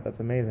hook shot. That's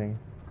amazing.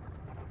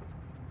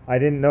 I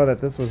didn't know that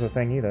this was a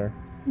thing either.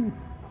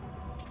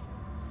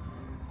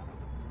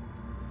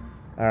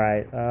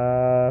 Alright,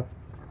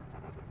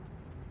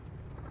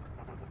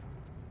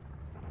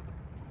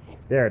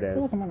 there it I feel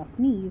is. like I'm going to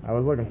sneeze. I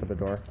was looking for the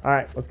door.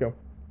 Alright, let's go.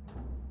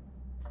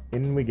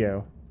 In we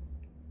go.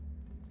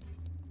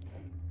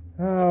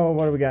 Oh,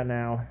 what do we got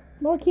now?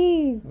 More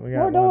keys. We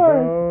got More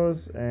one of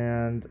doors. those,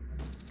 and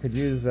could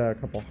use a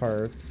couple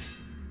hearts.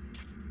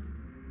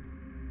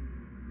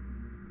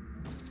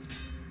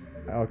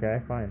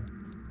 Okay, fine.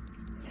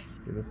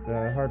 Do this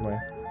the hard way.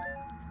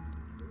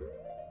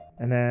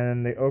 And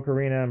then the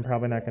Ocarina I'm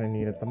probably not going to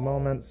need at the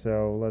moment,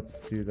 so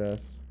let's do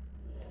this.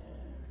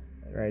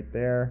 Right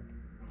there.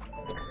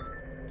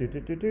 Doot,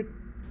 doot, doot, doot.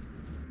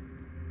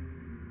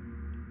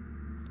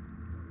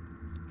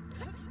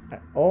 I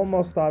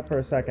almost thought for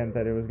a second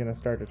that it was going to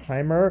start a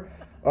timer.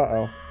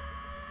 Uh-oh.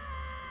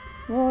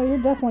 Well, you're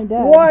definitely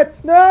dead. What?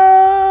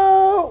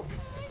 No!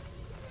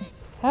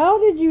 How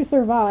did you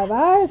survive?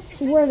 I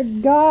swear to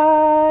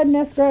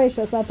goodness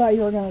gracious, I thought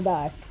you were going to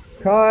die.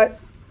 Cut!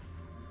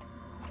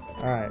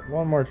 Alright,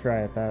 one more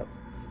try at that.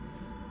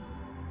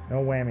 No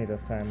whammy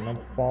this time. No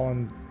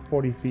falling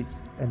 40 feet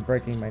and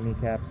breaking my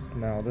kneecaps.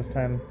 No, this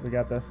time we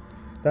got this.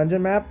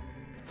 Dungeon map?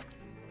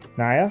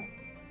 Naya?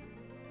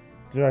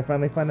 Did I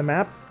finally find the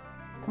map?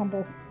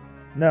 Compass.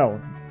 No.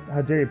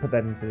 How dare you put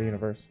that into the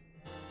universe?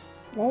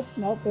 Nope,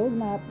 nope, it was a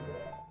map.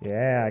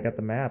 Yeah, I got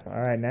the map.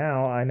 Alright,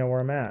 now I know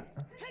where I'm at.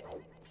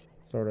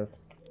 Sort of.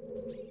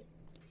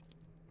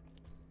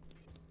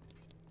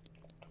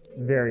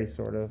 Very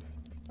sort of.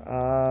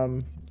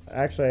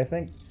 Actually, I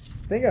think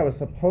I was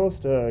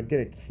supposed to get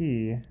a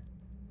key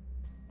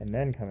and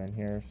then come in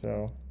here,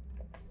 so...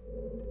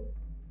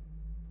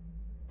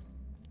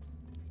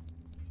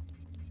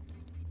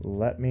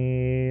 Let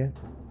me...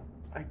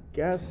 I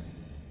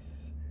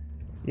guess...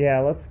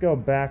 Yeah, let's go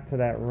back to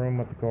that room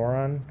with the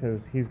Goron,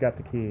 because he's got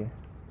the key.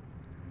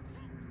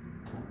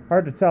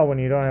 Hard to tell when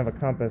you don't have a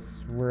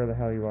compass where the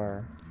hell you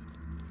are.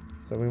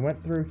 So we went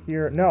through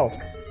here. No,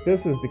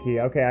 this is the key.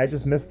 Okay, I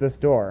just missed this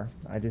door.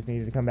 I just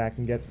needed to come back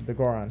and get the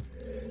Goron.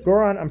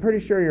 Goron, I'm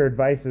pretty sure your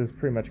advice is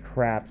pretty much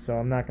crap, so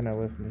I'm not going to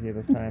listen to you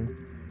this time.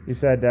 You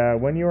said,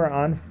 when you are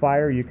on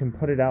fire, you can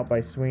put it out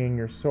by swinging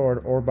your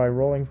sword or by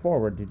rolling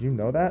forward. Did you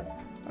know that?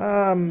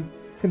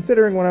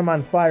 Considering when I'm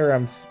on fire,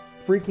 I'm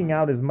freaking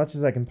out as much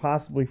as I can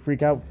possibly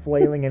freak out,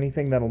 flailing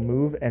anything that'll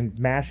move and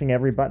mashing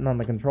every button on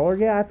the controller.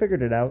 Yeah, I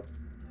figured it out.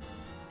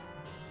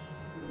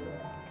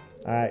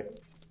 Alright.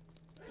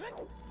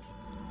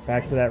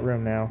 Back to that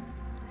room now.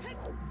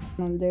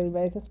 On a daily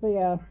basis, but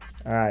yeah.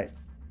 Alright.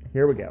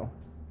 Here we go.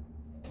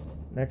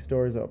 Next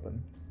door is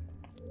open.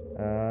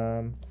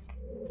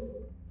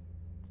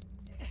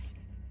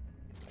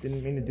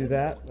 Didn't mean to do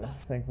that.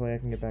 Thankfully I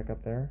can get back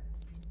up there.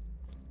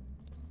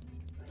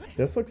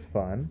 This looks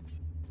fun.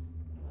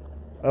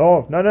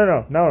 Oh, no, no,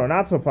 no. No,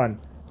 not so fun.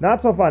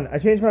 Not so fun. I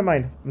changed my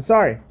mind. I'm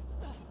sorry.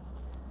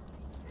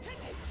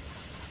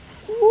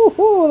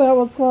 Woohoo, that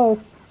was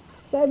close.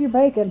 Save your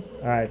bacon.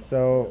 Alright,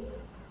 so...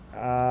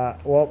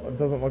 well, it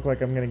doesn't look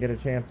like I'm going to get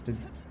a chance to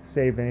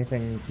save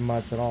anything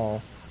much at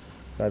all.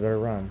 So I better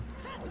run.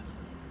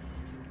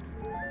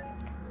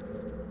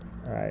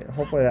 Alright,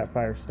 hopefully that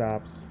fire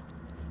stops.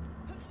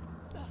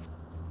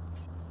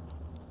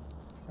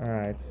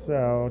 Alright,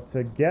 so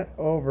to get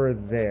over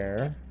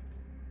there...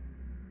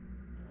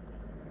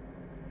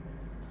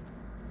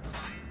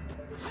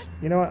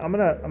 You know what, I'm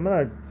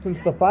gonna,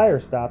 since the fire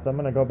stopped, I'm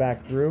gonna go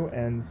back through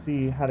and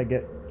see how to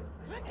get...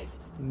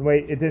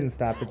 Wait, it didn't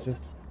stop, it's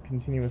just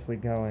continuously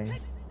going.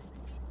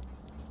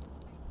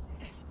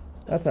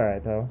 That's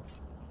alright, though.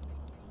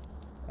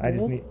 I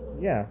just need,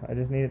 yeah, I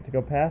just need it to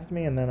go past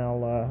me, and then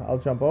I'll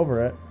jump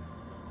over it.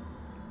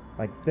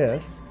 Like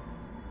this.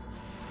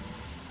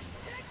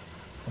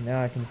 And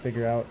now I can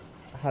figure out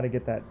how to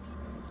get that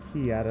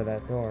key out of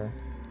that door.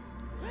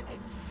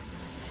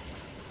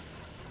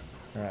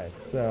 Alright,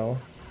 so...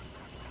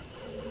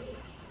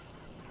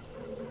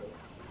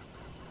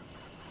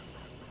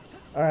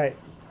 Alright,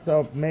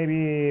 so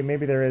maybe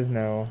there is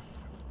no...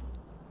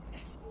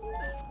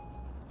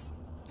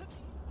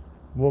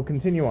 We'll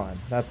continue on.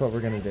 That's what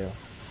we're gonna do.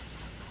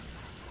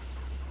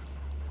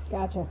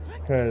 Gotcha.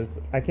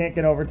 Because I can't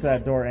get over to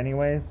that door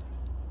anyways.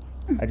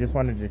 I just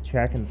wanted to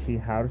check and see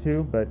how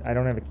to, but I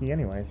don't have a key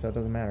anyway, so it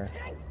doesn't matter.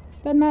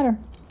 Doesn't matter.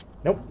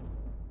 Nope.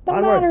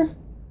 Doesn't Onwards. matter.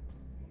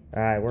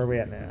 Alright, where are we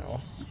at now?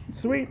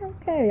 Sweet.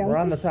 Okay, We're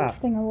on the top.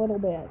 shifting a little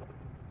bit.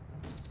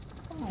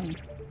 Fine.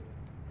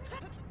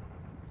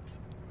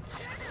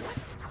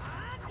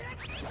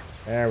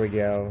 There we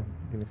go.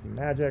 Give me some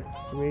magic.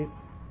 Sweet.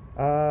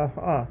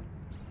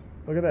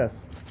 Look at this.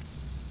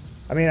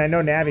 I mean, I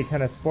know Navi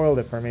kind of spoiled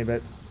it for me,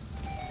 but...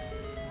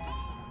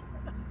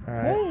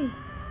 Alright. Hey!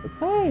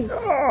 Hey!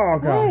 Oh,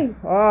 God. Hey!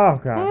 Oh,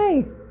 God.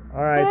 Hey!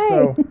 Alright, Hey!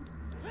 so...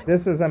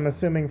 This is, I'm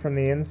assuming, from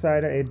the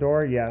inside a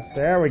door? Yes.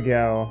 There we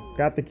go.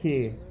 Got the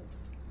key.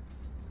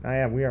 Oh,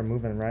 yeah, we are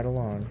moving right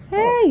along.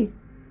 Hey!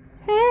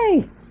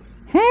 Hey!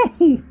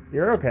 Hey!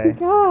 You're okay.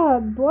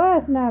 God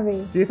bless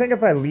Navi. Do you think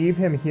if I leave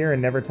him here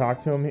and never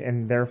talk to him,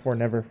 and therefore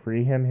never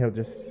free him, he'll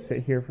just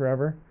sit here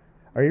forever?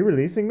 Are you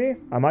releasing me?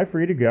 Am I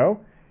free to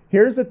go?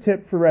 Here's a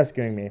tip for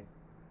rescuing me.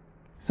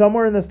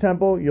 Somewhere in this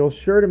temple, you'll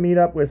sure to meet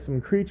up with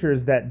some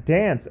creatures that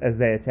dance as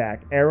they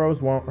attack.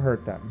 Arrows won't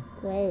hurt them.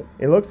 Great.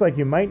 It looks like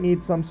you might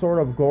need some sort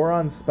of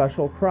Goron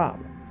special crop.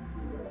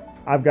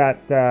 I've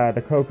got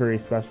the Kokiri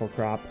special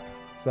crop.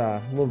 It's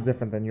a little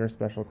different than your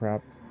special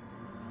crop.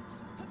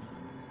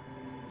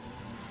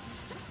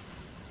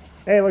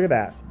 Hey, look at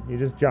that. You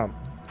just jump.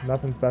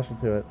 Nothing special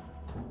to it.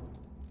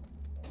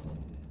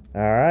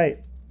 Alright.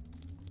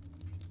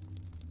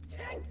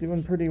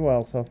 Doing pretty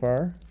well so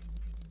far.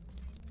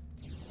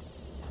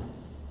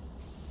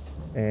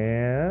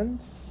 And...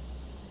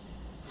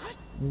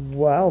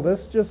 well,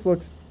 this just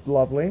looks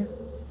lovely.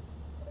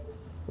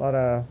 A lot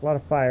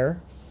of fire.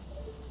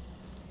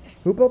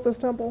 Who built this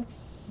temple?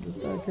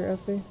 Just out of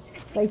curiosity.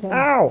 Satan.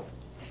 Ow!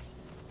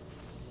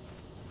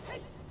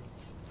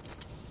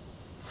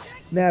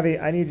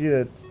 Navi, I need you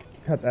to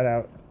cut that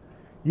out.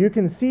 You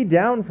can see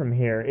down from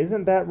here.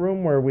 Isn't that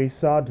room where we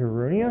saw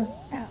Darunia?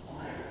 Ow.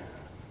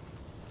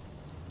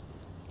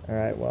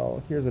 Alright,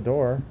 well, here's a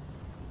door.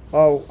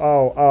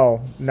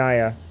 Oh,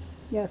 Naya.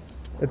 Yes.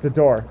 It's a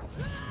door.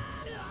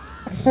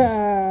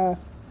 That's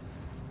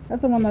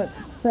the one that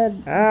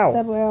said, Ow.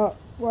 step out,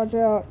 watch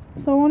out.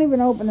 So it won't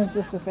even open, it's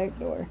just a fake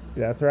door.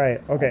 That's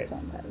right. Okay. That's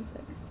fine, that is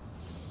it.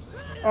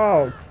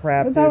 Oh,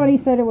 crap, I thought when dude.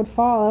 he said it would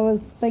fall, I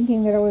was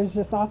thinking that it was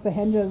just off the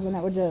hinges and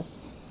it would just...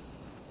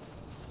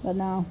 But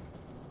no.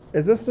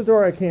 Is this the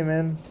door I came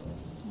in?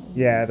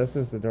 Yeah, this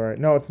is the door.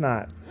 No, it's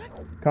not.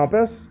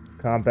 Compass?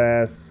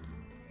 Compass.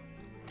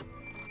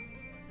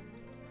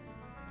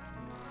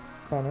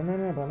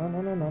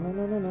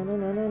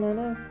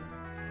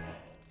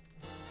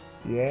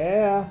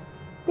 Yeah.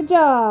 Good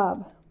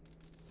job.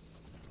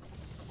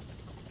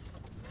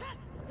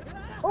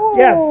 Oh!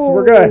 Yes,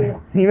 we're good.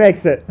 He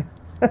makes it.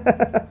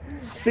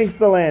 Sinks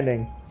the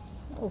landing.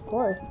 Of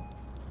course.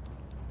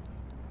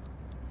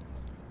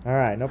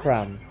 Alright, no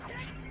problem.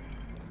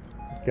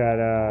 Just got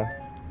a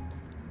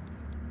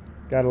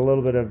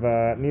little bit of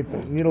need a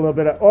little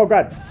bit of, oh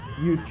god,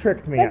 you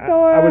tricked me.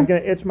 I was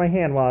gonna itch my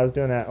hand while I was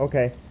doing that.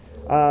 Okay.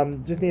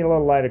 Just need a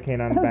little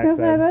lidocaine on the I was backside. gonna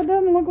say that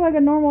doesn't look like a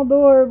normal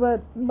door,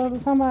 but by the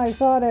time I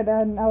thought it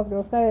and I was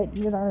gonna say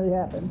it, it already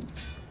happened.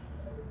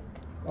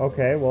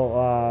 Okay,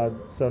 well,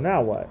 so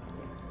now what?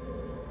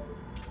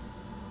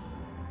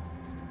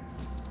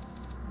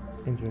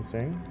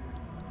 Interesting.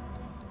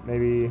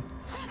 Maybe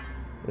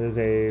there's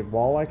a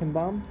wall I can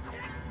bomb?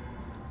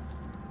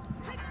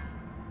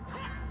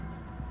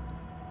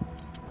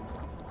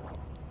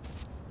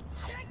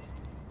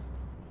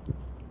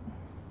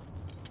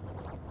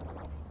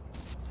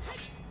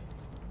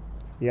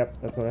 Yep,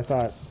 that's what I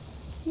thought.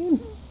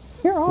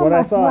 You're on what my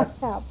I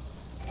thought. lap.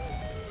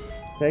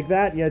 Take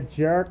that, you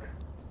jerk.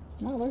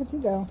 No, look at you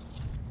go.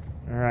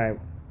 Alright.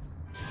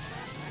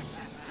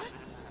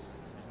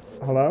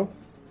 Hello?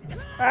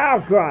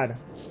 Oh, God!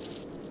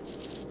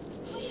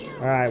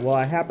 Alright, well,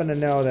 I happen to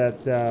know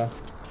that,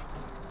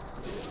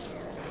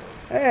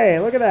 hey,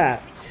 look at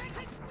that!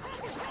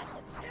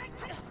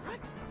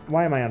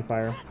 Why am I on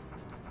fire?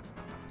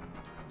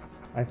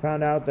 I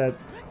found out that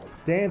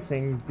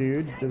dancing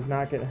dude does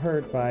not get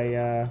hurt by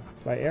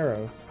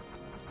arrows.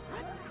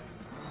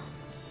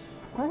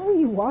 Why are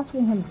you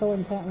watching him so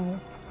intently?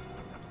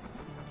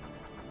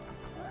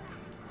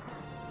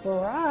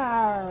 Rawr,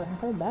 I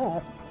heard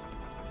that.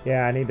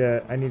 Yeah, I need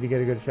to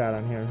get a good shot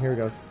on him. Here it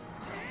goes.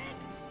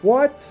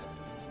 What?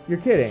 You're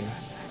kidding.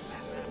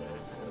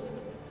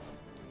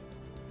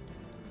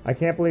 I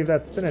can't believe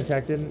that spin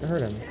attack didn't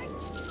hurt him.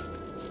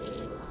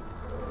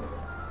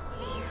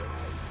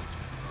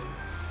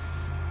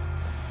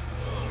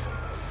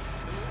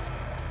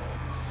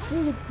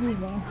 Please excuse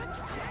me.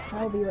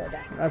 I'll be right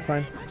back. That's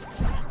fine.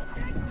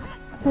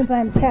 Since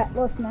I'm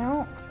catless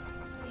now.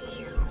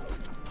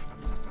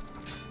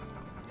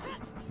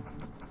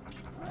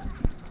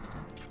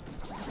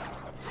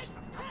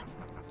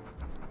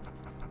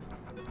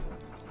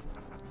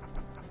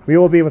 We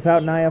will be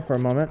without Naya for a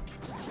moment.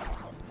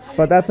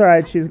 But that's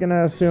alright, she's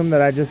gonna assume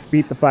that I just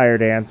beat the fire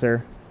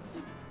dancer.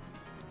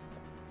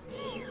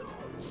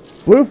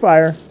 Blue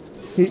fire!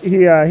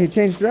 He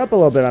changed it up a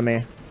little bit on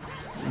me.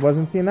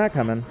 Wasn't seeing that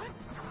coming.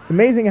 It's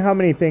amazing how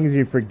many things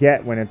you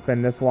forget when it's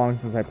been this long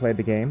since I played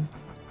the game.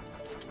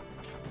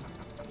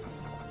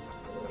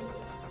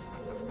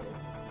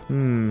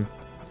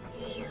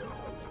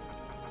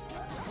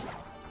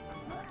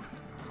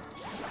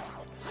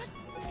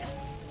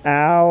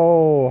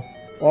 Ow!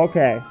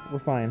 Okay, we're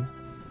fine.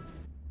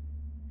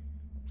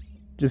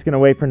 Just gonna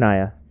wait for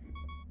Naya.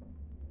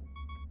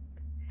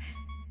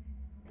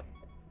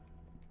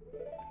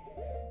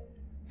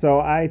 So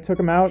I took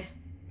him out.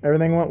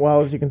 Everything went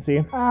well, as you can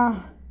see.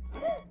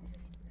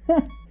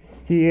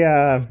 He,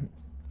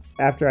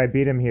 after I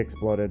beat him, he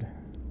exploded.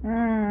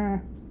 I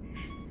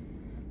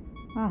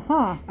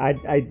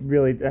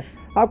really...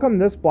 how come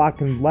this block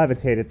can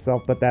levitate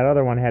itself, but that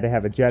other one had to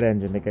have a jet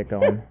engine to get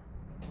going?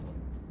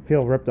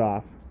 Feel ripped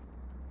off.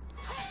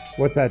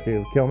 What's that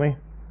do? Kill me?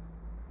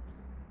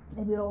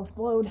 Maybe it'll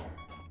explode.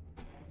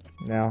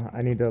 Now,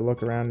 I need to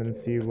look around and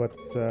see what's...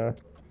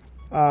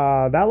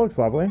 that looks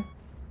lovely.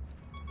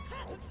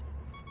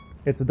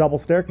 It's a double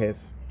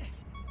staircase.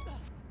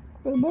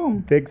 Boom, boom.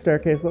 Big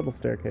staircase, little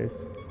staircase.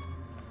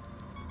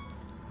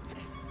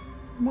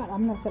 Not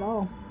ominous at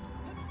all.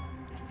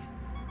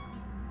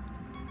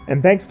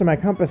 And thanks to my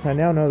compass, I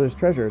now know there's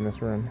treasure in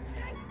this room.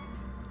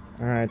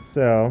 Alright,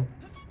 so...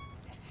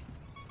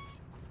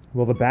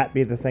 will the bat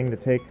be the thing to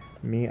take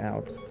me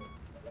out?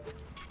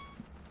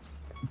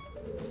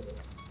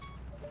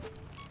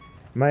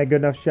 Am I a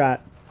good enough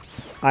shot?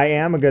 I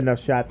am a good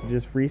enough shot to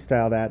just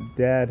freestyle that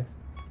dead.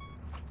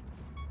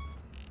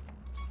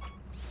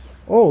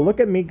 Oh,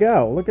 look at me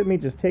go. Look at me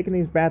just taking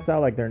these bats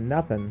out like they're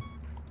nothing.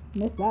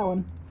 Missed that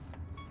one.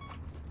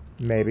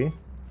 Maybe.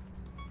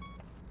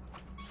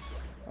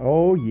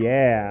 Oh,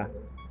 yeah.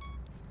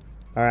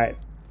 Alright.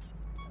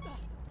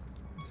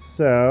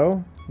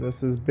 So,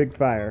 this is big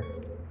fire.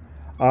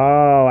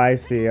 Oh, I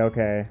see.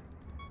 Okay.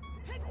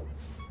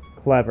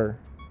 Clever.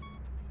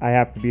 I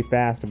have to be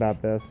fast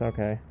about this.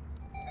 Okay.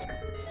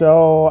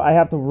 So, I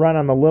have to run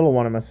on the little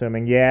one, I'm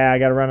assuming. Yeah, I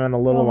gotta run on the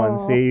little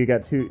one. See, you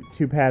got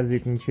two paths you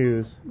can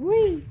choose.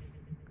 Whee!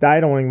 I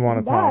don't even want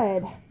to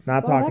Died. talk.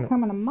 Not Saw talking. that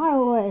coming a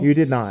mile away. You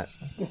did not.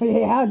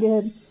 Yeah, I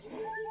did.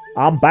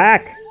 I'm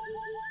back.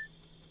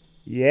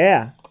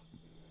 Yeah.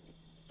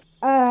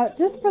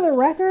 Just for the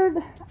record,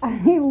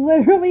 I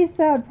literally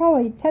said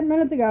probably 10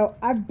 minutes ago,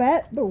 I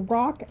bet the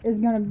rock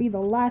is going to be the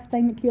last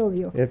thing that kills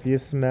you. If you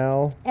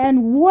smell...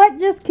 And what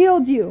just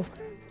killed you?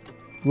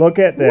 Look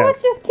at this.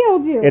 What just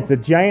killed you? It's a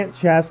giant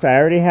chest. I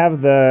already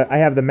have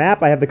the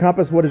map. I have the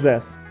compass. What is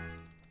this?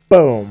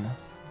 Boom.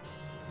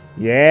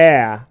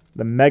 Yeah.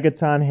 The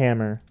Megaton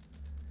Hammer.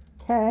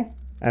 Okay.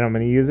 And I'm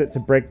going to use it to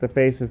break the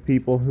face of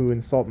people who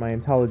insult my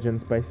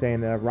intelligence by saying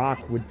that a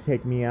rock would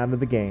take me out of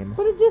the game.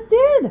 But it just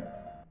did.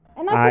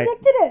 And I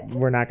predicted it.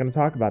 We're not going to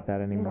talk about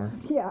that anymore.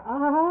 Yeah,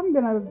 I'm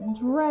going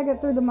to drag it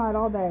through the mud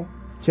all day.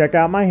 Check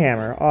out my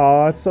hammer.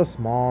 Oh, it's so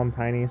small and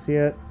tiny. See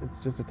it? It's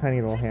just a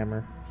tiny little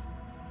hammer.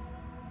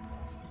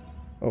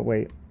 Oh,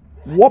 wait.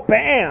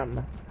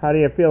 Whoop-bam! How do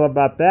you feel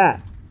about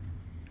that?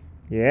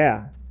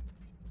 Yeah.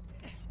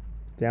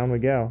 Down we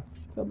go.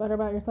 Feel better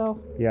about yourself?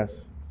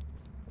 Yes.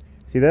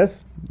 See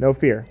this? No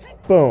fear.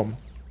 Boom.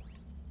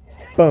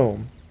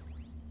 Boom.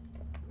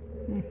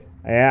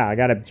 Yeah, I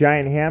got a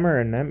giant hammer,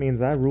 and that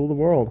means I rule the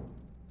world.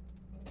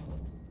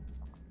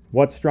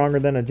 What's stronger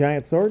than a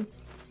giant sword?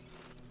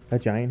 A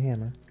giant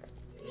hammer.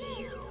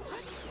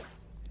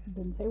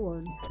 Didn't say a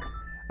word.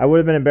 I would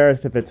have been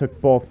embarrassed if it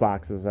took both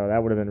boxes, though.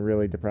 That would have been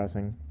really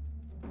depressing.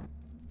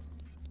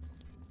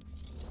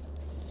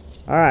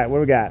 Alright, what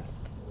do we got?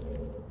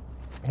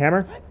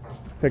 Hammer?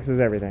 Fixes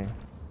everything.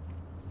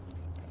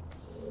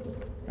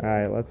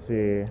 Alright, let's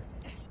see.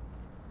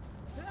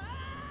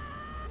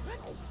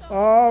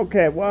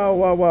 Okay, whoa,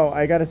 whoa, whoa.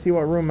 I gotta see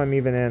what room I'm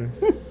even in.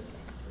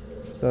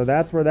 So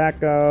that's where that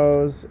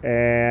goes.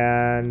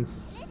 And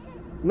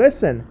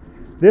listen,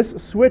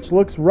 this switch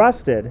looks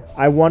rusted.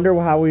 I wonder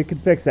how we could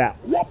fix that.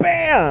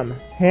 Whoop-bam!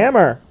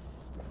 Hammer!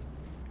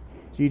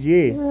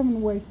 GG. We're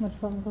having way too much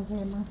fun with this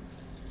hammer.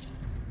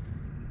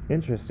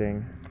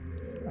 Interesting.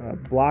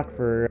 Block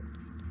for...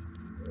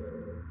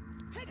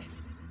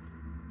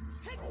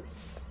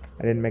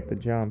 I didn't make the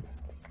jump.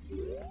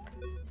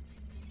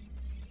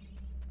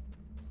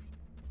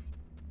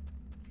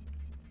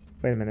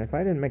 Wait a minute, if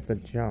I didn't make the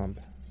jump...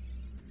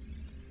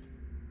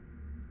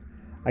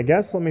 I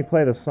guess let me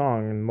play the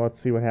song and let's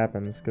see what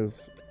happens,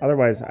 because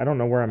otherwise I don't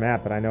know where I'm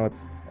at, but I know it's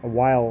a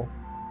while...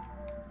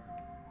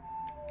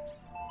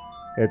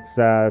 It's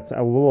a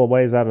little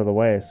ways out of the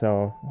way,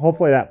 so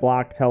hopefully that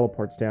block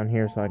teleports down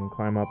here so I can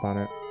climb up on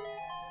it.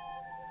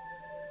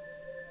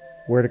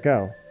 Where'd it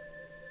go?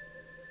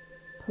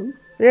 Poof.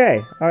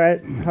 Yay!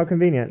 Alright, how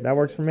convenient. That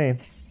works for me.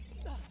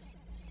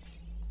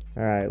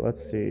 Alright,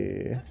 let's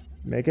see.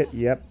 Make it?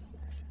 Yep.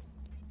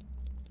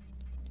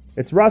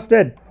 It's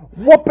rusted!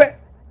 Whoop it!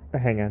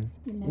 Hang on.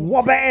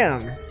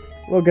 Wha-bam!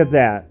 Look at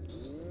that.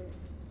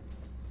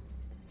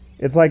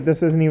 It's like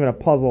this isn't even a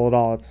puzzle at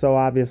all. It's so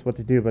obvious what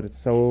to do, but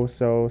it's so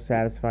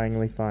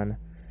satisfyingly fun.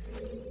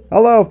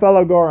 Hello,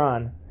 fellow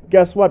Goron.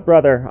 Guess what,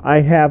 brother?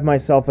 I have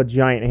myself a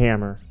giant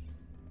hammer.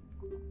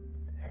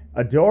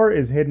 A door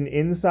is hidden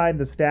inside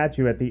the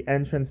statue at the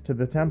entrance to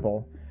the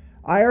temple.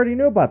 I already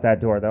knew about that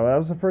door, though. That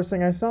was the first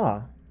thing I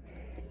saw.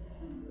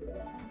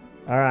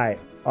 Alright,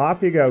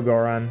 off you go,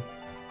 Goron.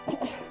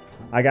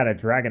 I got a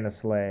dragon to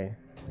slay.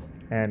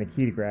 And a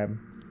key to grab.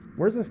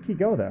 Where's this key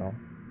go, though?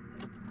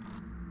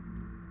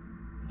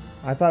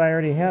 I thought I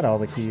already had all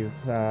the keys.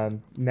 Now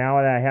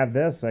that I have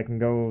this, I can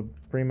go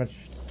pretty much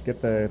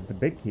get the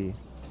big key.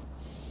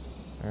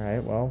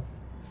 Alright, well.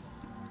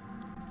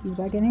 He's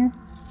back in here?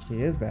 He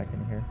is back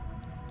in here.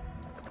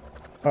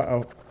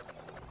 Uh-oh.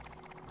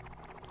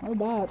 Oh,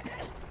 bot.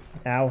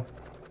 Ow.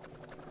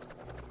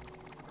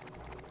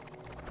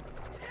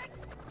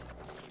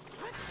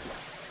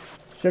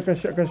 Shuka,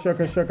 shuka,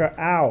 shuka, shuka.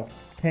 Ow.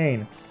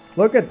 Pain.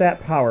 Look at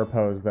that power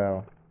pose,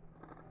 though.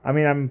 I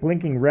mean, I'm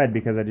blinking red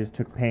because I just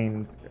took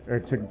pain, or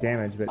took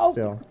damage, but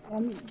still.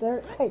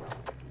 There. Hey.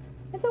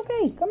 It's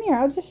okay. Come here.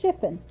 I was just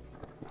shifting.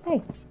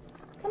 Hey.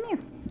 Come here.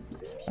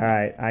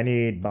 Alright, I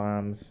need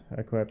bombs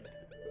equipped.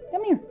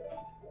 Come here.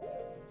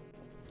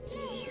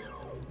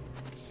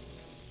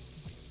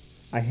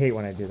 I hate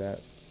when I do that.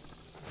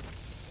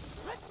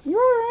 You're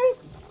alright.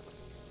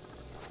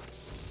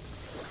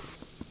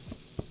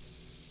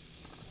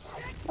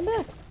 I'm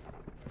back.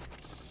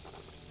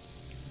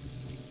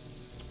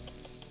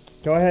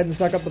 Go ahead and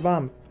suck up the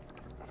bomb.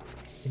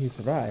 He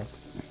survived.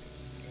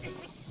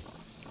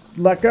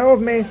 Let go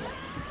of me.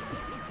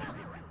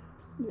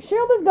 Your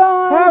shield is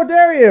gone. How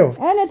dare you?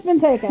 And it's been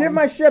taken. Give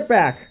my shit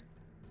back.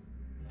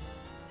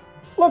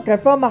 Look, I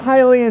found the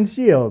Hylian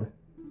shield.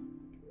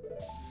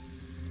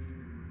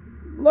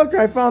 Look,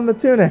 I found the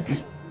tunic.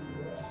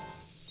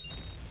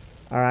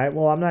 Alright,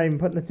 well, I'm not even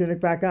putting the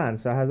tunic back on,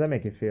 so how's that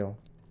make you feel?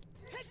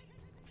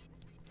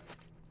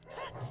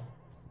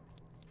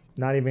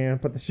 Not even gonna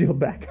put the shield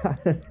back on.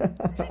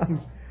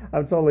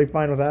 I'm totally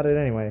fine without it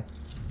anyway.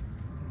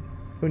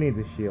 Who needs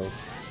a shield?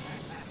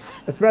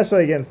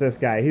 Especially against this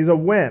guy. He's a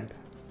wimp.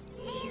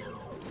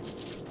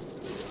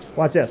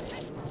 Watch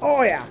this.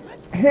 Oh yeah!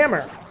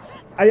 Hammer!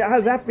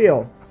 How's that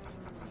feel?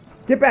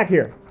 Get back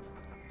here!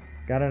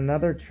 Got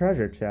another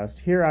treasure chest.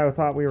 Here I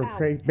thought we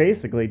were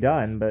basically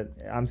done, but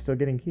I'm still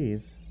getting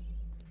keys.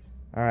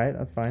 Alright,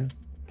 that's fine.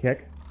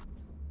 Kick.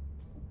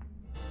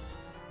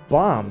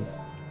 Bombs.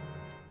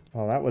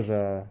 Oh, that was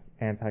a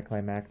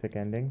anticlimactic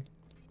ending.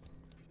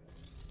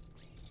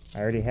 I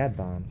already had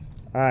bombs.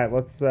 Alright,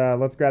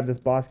 let's grab this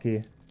boss key.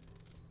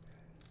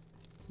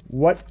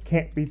 What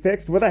can't be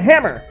fixed with a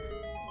hammer?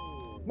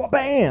 Well,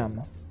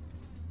 bam!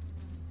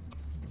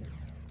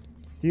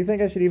 Do you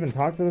think I should even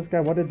talk to this guy?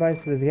 What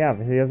advice does he have?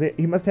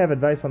 He must have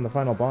advice on the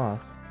final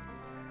boss.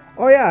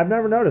 Oh yeah, I've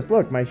never noticed.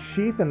 Look, my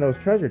sheath and those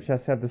treasure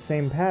chests have the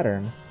same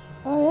pattern.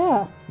 Oh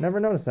yeah. Never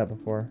noticed that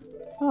before.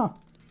 Huh.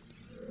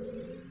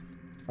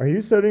 Are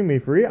you setting me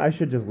free? I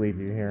should just leave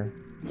you here.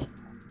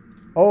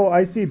 Oh,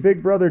 I see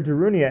Big Brother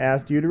Darunia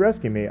asked you to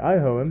rescue me. I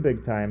owe him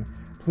big time.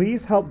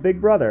 Please help Big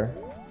Brother.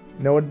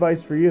 No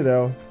advice for you,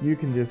 though. You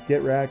can just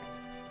get wrecked.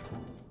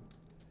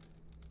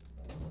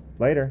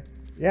 Later.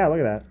 Yeah, look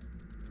at that.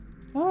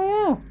 Oh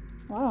yeah.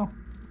 Wow.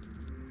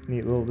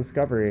 Neat little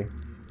discovery.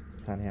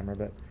 It's on hammer,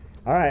 but...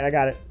 Alright, I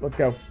got it. Let's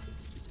go.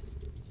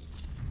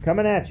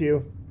 Coming at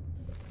you.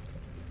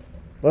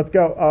 Let's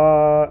go.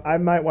 I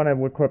might want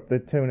to equip the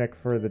tunic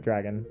for the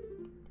dragon.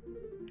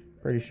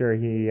 Pretty sure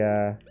he's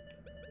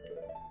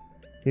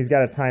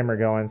got a timer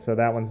going, so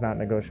that one's not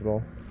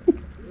negotiable.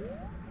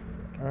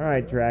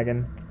 Alright,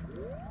 dragon.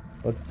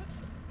 Let's...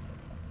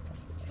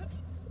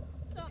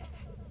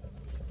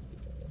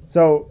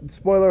 So,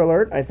 spoiler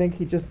alert, I think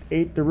he just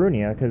ate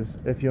Darunia, because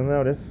if you'll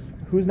notice,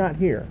 who's not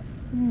here?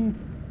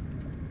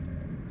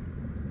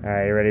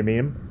 Alright, you ready to meet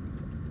him?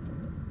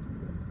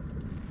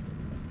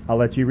 I'll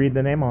let you read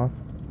the name off.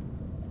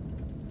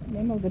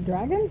 Name of the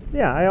dragon?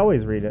 Yeah, I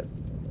always read it.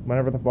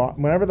 Whenever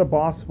the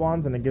boss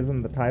spawns and it gives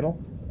him the title,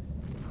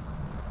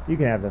 you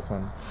can have this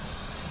one.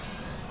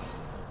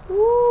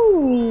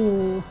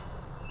 Ooh.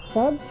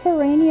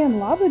 Subterranean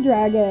lava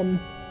dragon.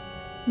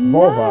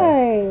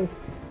 Volva.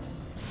 Nice.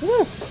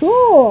 That's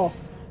cool.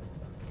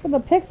 For the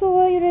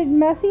pixelated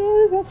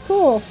messies, that's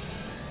cool.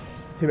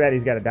 Too bad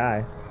he's got to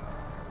die.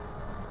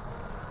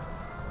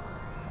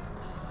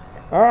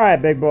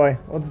 Alright, big boy.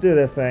 Let's do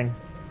this thing.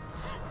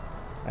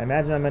 I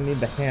imagine I'm going to need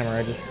the hammer.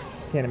 I just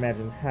can't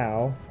imagine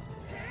how.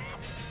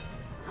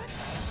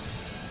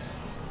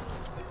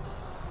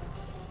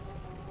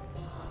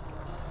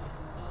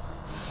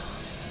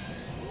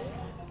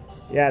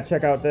 Yeah,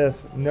 check out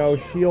this. No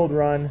shield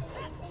run.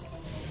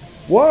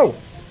 Whoa!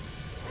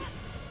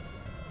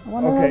 I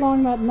wonder how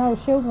long that no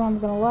shield run's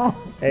gonna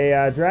last.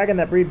 A dragon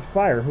that breathes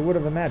fire. Who would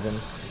have imagined?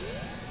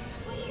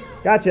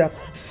 Gotcha.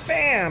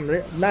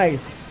 Bam!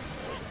 Nice.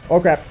 Oh,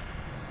 crap.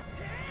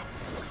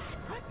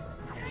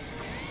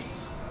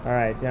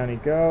 Alright, down he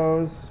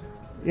goes.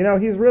 You know,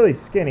 he's really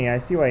skinny. I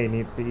see why he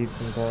needs to eat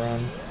some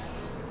Gorons.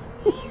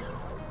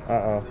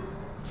 Uh-oh.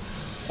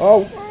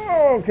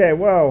 Oh, okay,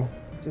 whoa.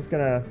 Just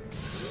gonna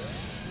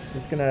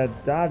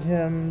dodge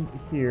him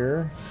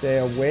here. Stay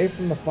away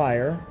from the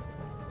fire.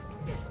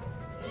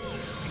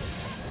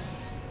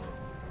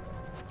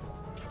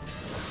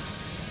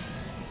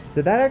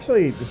 Did that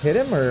actually hit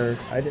him, or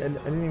I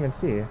didn't even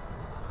see?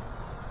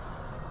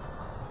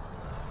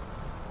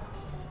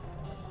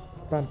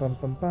 Alright,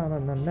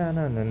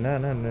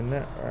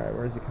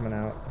 where's he coming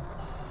out?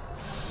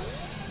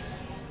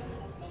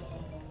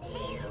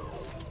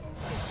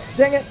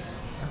 Dang it!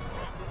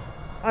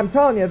 I'm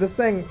telling you, this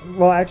thing...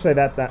 Well, actually,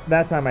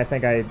 that time I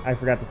think I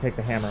forgot to take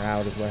the hammer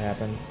out is what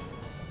happened.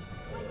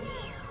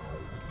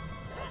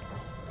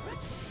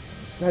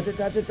 Dodge it,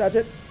 dodge it, dodge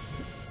it.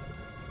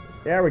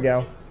 There we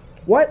go.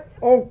 What?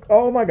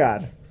 Oh my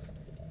god.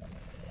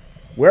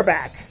 We're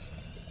back.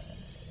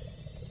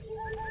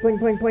 Pling,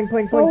 pling, pling,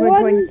 pling, So pling,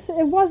 pling, pling.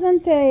 it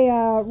wasn't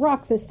a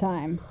rock this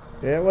time.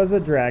 It was a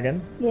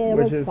dragon. Yeah, it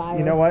which was is, fire.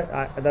 you know what?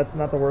 That's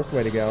not the worst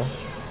way to go.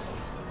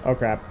 Oh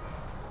crap.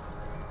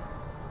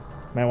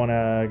 Might want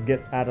to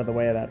get out of the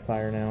way of that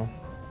fire now.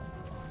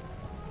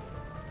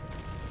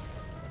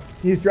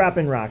 He's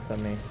dropping rocks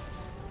on me.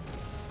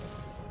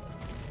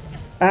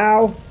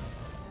 Ow!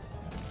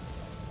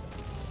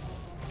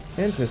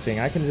 Interesting.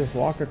 I can just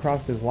walk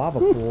across his lava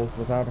pools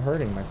without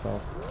hurting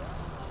myself.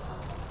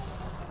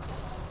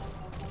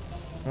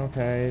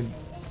 Okay.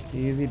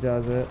 Easy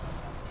does it.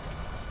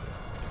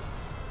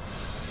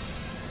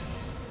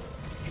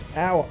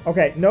 Ow.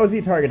 Okay, no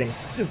Z targeting.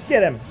 Just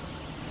get him.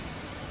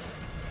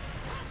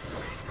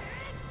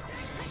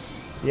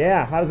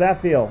 Yeah, how does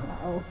that feel?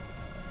 Uh-oh.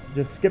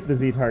 Just skip the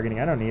Z targeting.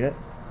 I don't need it.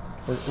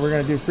 We're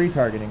going to do free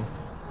targeting.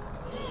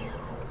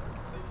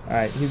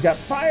 Alright, he's got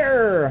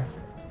fire!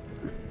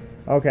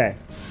 Okay.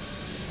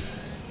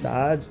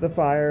 Dodge the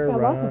fire. Got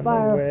run lots of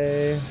fire.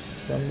 away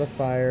from the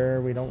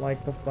fire. We don't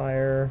like the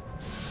fire.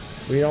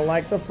 We don't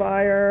like the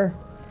fire.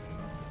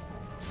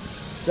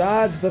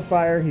 Dodge the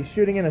fire. He's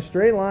shooting in a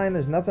straight line.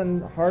 There's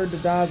nothing hard to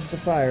dodge the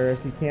fire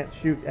if you can't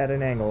shoot at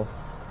an angle.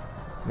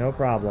 No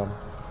problem.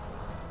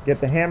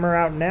 Get the hammer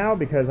out now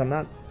because I'm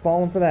not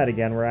falling for that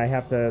again where I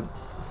have to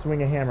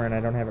swing a hammer and I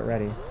don't have it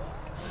ready.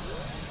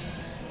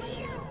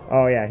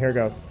 Oh yeah, here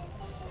goes.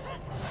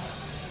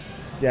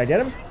 Did I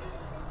get him?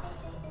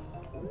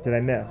 Did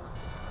I miss?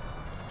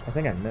 I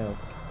think I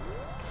missed.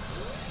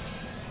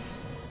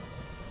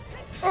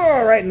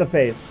 Oh, right in the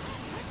face.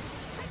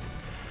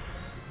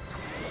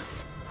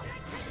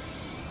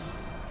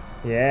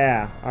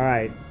 Yeah,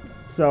 alright.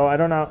 So, I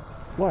don't know...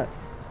 What?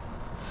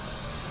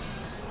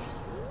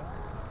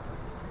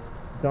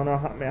 Don't know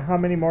how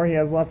many more he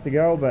has left to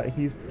go, but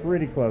he's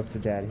pretty close to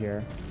dead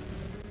here.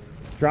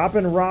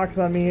 Dropping rocks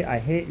on me. I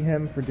hate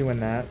him for doing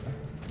that.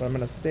 But I'm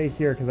going to stay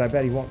here because I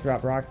bet he won't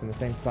drop rocks in the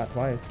same spot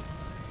twice.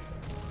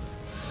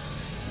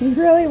 You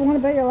really want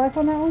to bet your life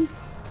on that one?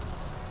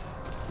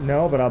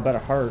 No, but I'll bet a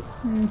heart.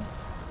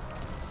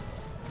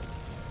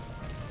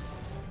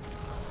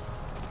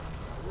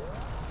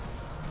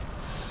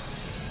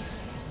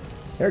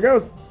 There it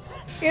goes.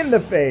 In the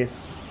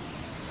face.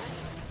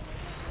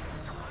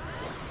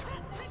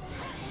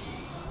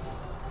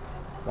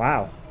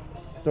 Wow.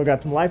 Still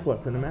got some life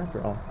left in him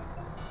after all.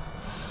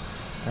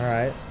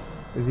 Alright.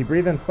 Is he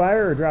breathing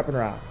fire or dropping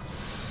rocks?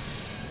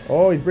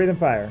 Oh, he's breathing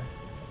fire.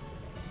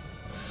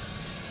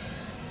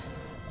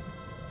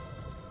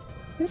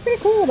 It's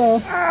pretty cool,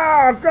 though.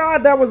 Oh,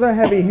 God, that was a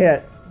heavy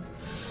hit.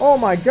 Oh,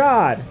 my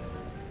God.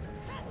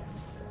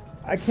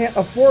 I can't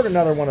afford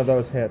another one of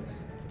those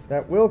hits.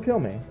 That will kill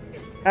me.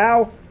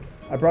 Ow.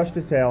 I brushed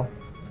his tail.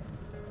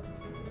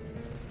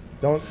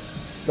 Don't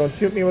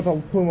shoot me with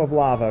a plume of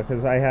lava,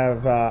 because I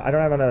don't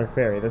have another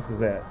fairy. This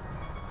is it.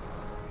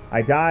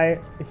 I die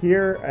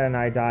here, and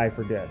I die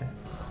for good.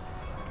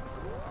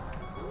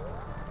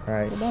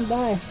 Alright. Well, don't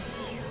die.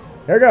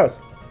 There it goes.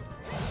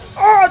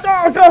 Oh,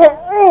 no,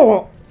 no,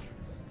 oh!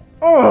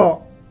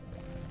 Oh!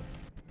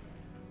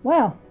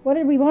 Wow, what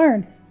did we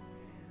learn?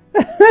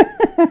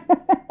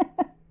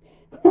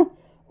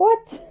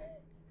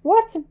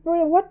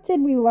 What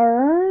did we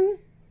learn?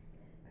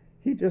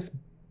 He just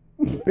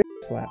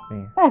slapped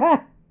me.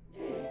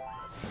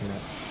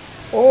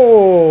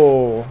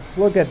 Oh,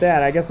 look at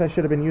that. I guess I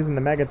should have been using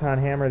the Megaton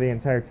hammer the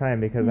entire time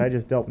because I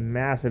just dealt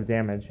massive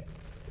damage.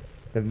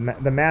 The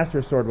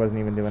Master Sword wasn't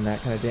even doing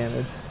that kind of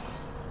damage.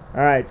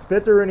 Alright,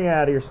 spit the Rooney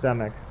out of your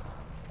stomach.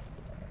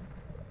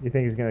 You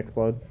think he's going to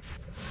explode?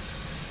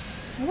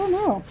 I don't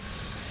know.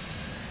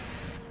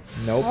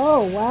 Nope.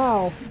 Oh,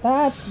 wow.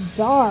 That's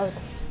dark.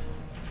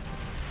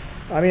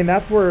 I mean,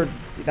 that's where...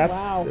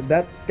 Wow.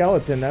 That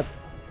skeleton, that's...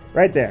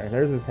 Right there.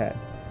 There's his head.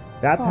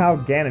 That's how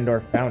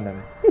Ganondorf found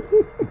him.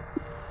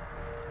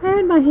 I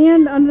had my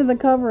hand under the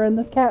cover, and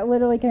this cat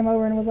literally came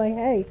over and was like,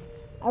 hey,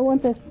 I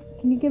want this.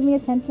 Can you give me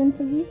attention,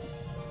 please?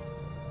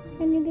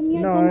 Can you give me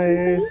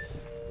attention, please?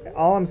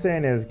 All I'm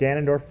saying is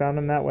Ganondorf found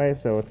him that way,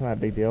 so it's not a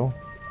big deal.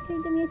 Can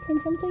you give me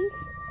attention, please?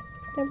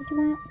 Is that what you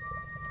want?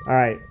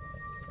 Alright.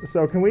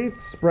 So can we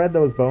spread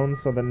those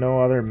bones so that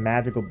no other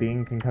magical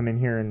being can come in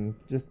here and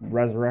just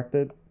resurrect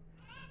it?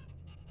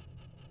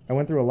 I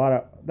went through a lot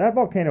of... That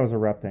volcano is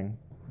erupting.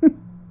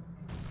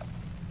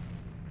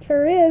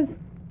 Sure is.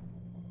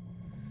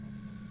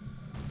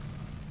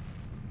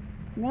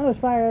 Now there's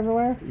fire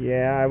everywhere.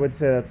 Yeah, I would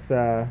say that's...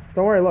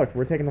 Don't worry, look.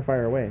 We're taking the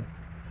fire away.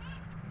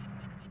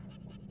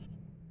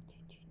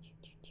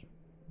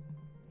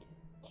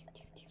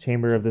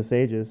 Chamber of the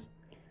Sages.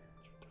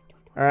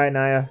 Alright,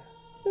 Naya.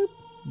 Boop.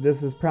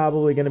 This is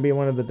probably going to be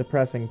one of the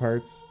depressing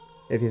parts,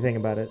 if you think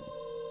about it.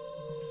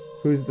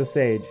 Who's the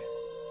sage?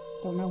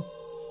 Don't know.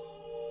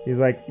 He's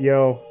like,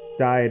 yo,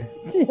 died.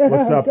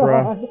 What's up,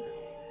 bruh?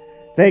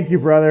 Thank you,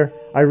 brother.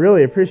 I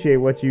really appreciate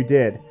what you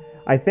did.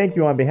 I thank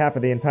you on behalf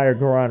of the entire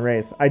Goron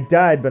race. I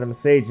died, but I'm a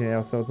sage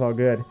now, so it's all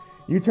good.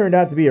 You turned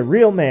out to be a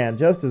real man,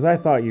 just as I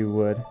thought you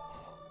would.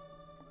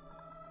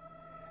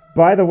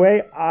 By the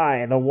way,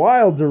 I, the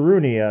wild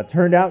Darunia,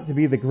 turned out to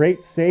be the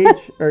great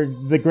sage, or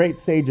the great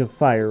sage of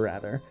fire,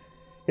 rather.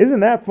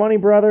 Isn't that funny,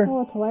 brother?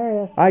 Oh, it's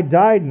hilarious. I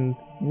died, and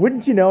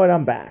wouldn't you know it,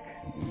 I'm back.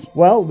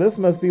 Well, this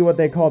must be what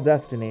they call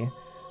destiny.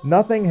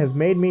 Nothing has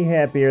made me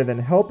happier than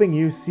helping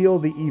you seal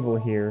the evil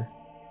here.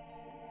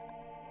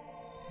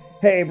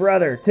 Hey,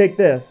 brother, take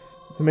this.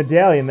 It's a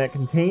medallion that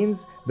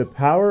contains the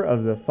power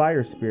of the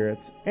fire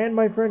spirits and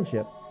my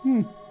friendship.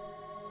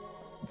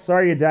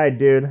 Sorry you died,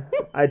 dude.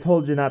 I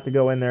told you not to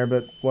go in there,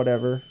 but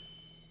whatever.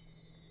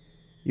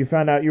 You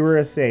found out you were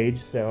a sage,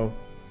 so...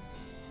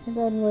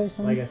 Congratulations.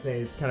 Like I say,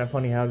 it's kind of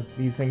funny how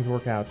these things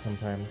work out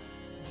sometimes.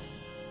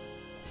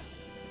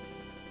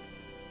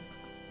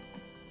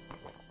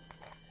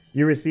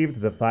 You received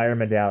the fire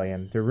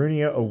medallion.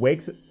 Darunia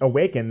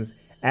awakens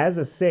as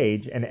a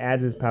sage and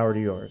adds his power to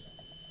yours.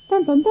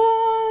 Dun dun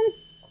dun!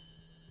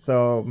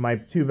 So, my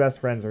two best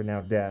friends are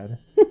now dead.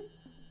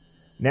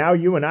 Now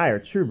you and I are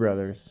true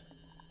brothers.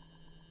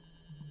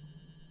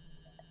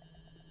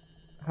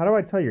 How do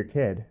I tell your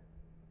kid?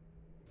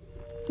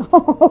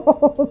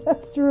 Oh,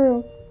 that's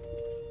true.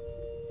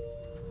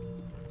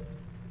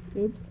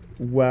 Oops.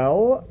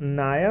 Well,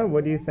 Naya,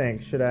 what do you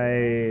think? Should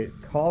I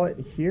call it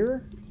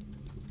here?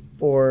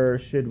 Or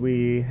should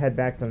we head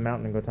back to the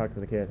mountain and go talk to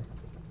the kid?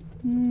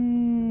 You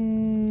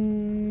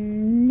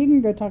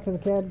can go talk to the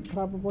kid,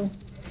 probably.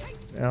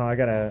 Oh, I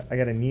got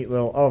a neat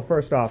little... Oh,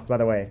 first off, by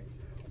the way.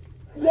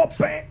 Whoop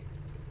bam!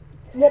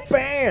 Whoop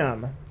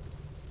bam! Look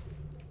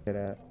at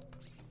that.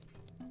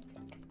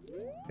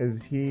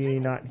 Is he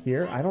not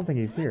here? I don't think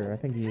he's here. I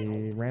think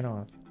he ran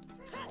off.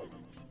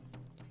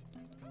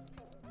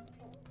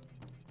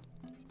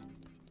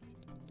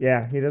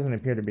 Yeah, he doesn't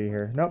appear to be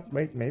here. Nope,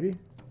 wait, maybe?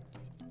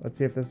 Let's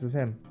see if this is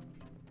him.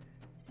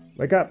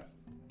 Wake up!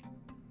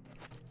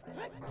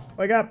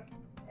 Wake up!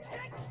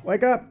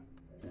 Wake up!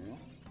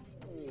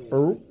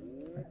 Oh.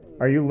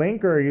 Are you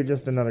Link or are you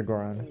just another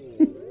Goron?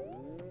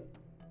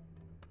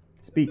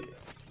 Speak.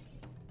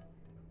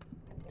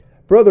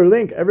 Brother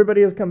Link,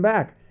 everybody has come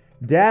back.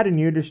 Dad and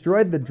you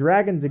destroyed the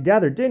dragon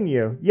together, didn't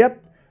you?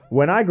 Yep.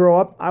 When I grow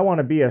up, I want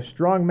to be a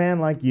strong man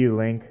like you,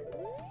 Link.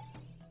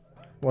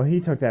 Well, he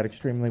took that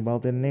extremely well,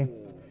 didn't he?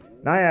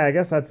 Naya, I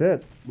guess that's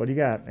it. What do you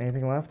got?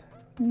 Anything left?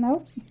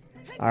 Nope.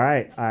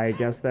 Alright, I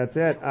guess that's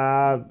it.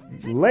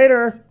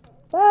 Later!